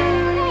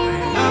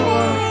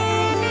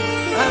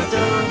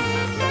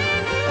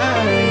 I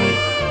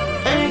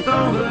ain't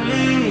gon'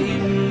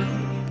 believe you.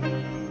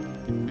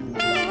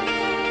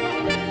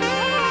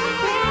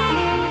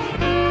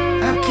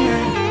 I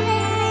can't.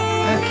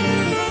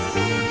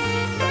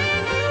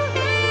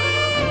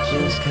 I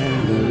just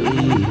can't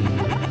believe.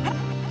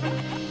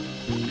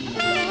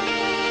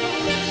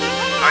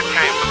 I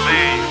can't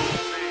believe.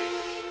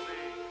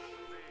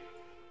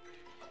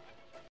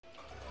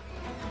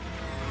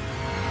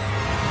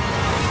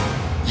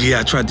 Yeah,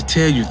 I tried to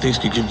tell you things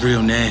could get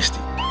real nasty.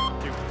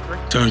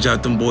 Turns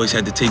out them boys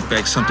had to take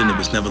back something that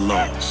was never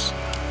lost.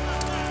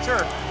 Sure.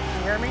 Can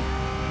you hear me?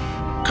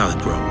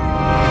 Collegrove.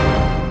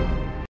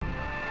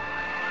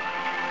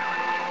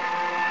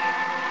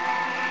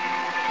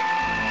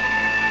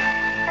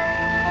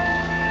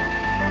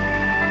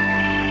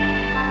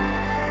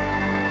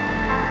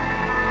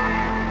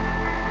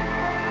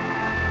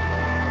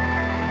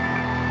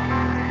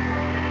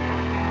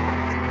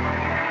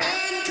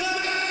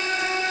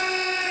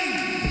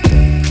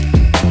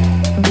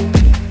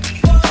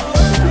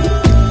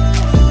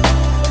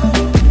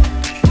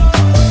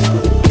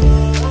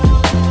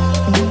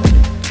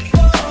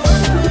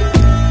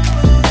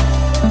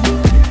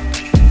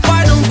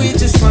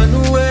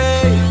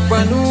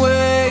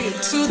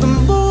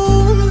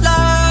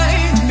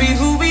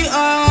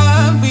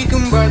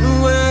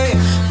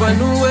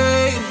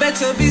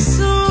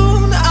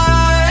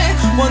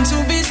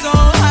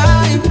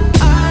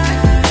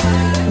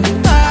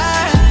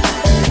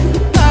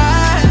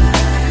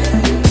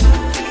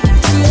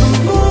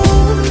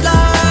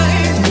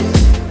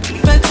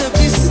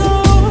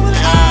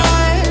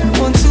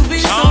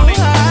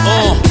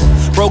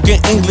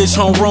 English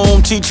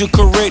homeroom teacher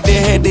corrected,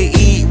 had to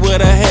eat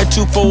what I had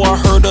to. For I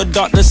heard a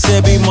doctor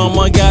said me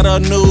mama got a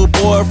new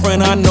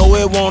boyfriend. I know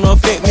it won't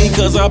affect me,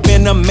 cause I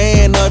been the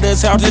man of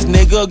this house. This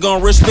nigga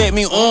gon' respect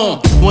me.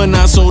 When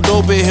I sold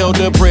dope, it held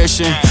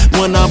depression.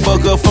 When I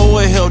buck up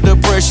for it, held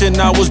depression.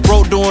 I was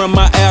broke during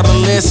my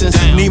adolescence.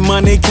 Need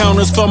money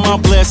counters for my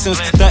blessings.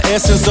 The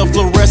essence of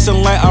fluorescent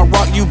light, I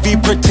rock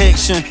UV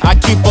protection. I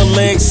keep her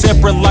legs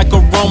separate like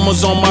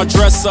aromas on my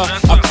dresser.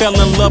 I fell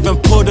in love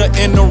and put her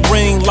in the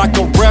ring like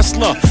a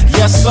wrestler.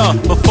 Yes sir,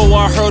 before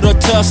I heard her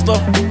Tesla,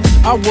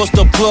 I was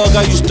the plug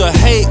I used to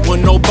hate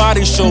when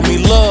nobody showed me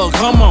love.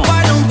 Come on.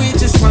 Why don't we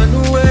just run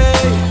away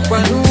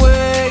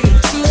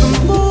to the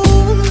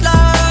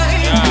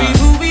moonlight? Be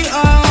who we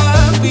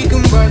are, we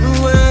can run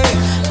away.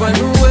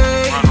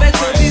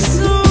 Better be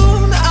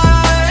soon.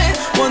 I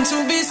want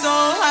to be so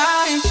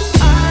high.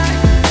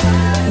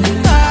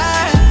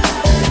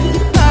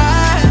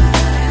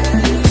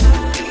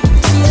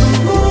 To the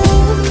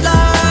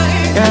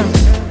moonlight. Yeah.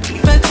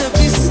 Better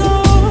be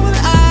soon.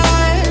 I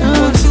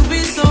want to be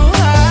so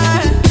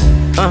high.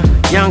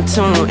 Young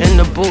tune in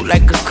the boot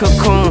like a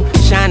cocoon,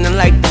 shining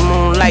like the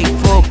moonlight,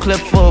 full clip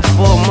for a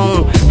full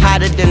moon,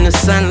 hotter than the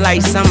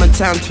sunlight,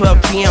 summertime,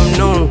 12 p.m.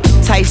 noon.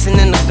 Tyson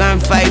in the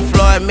gunfight,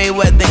 Floyd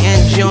Mayweather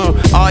in June.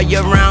 All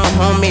year round,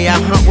 homie, I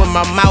hunt with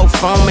my mouth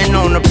foaming,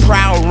 on the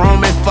prowl,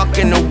 roaming,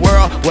 fucking the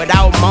world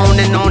without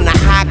moaning. On the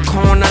high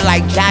corner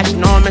like Josh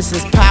Norman,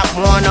 since Pop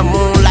Warner.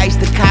 Moonlights,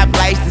 the cop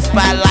lights, the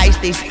spotlights,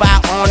 they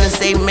spot on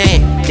us,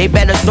 amen. They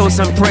better throw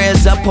some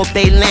prayers up, hope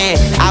they land.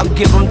 I'll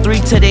give them 3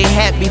 till they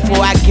hat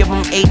before I give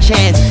them 8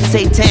 chance.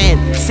 Satan,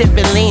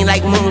 sipping lean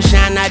like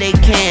moonshine, now they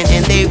can.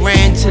 And they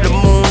ran to the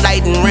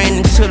moonlight and ran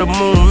into the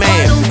moon, man.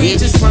 Why don't we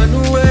just run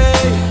away?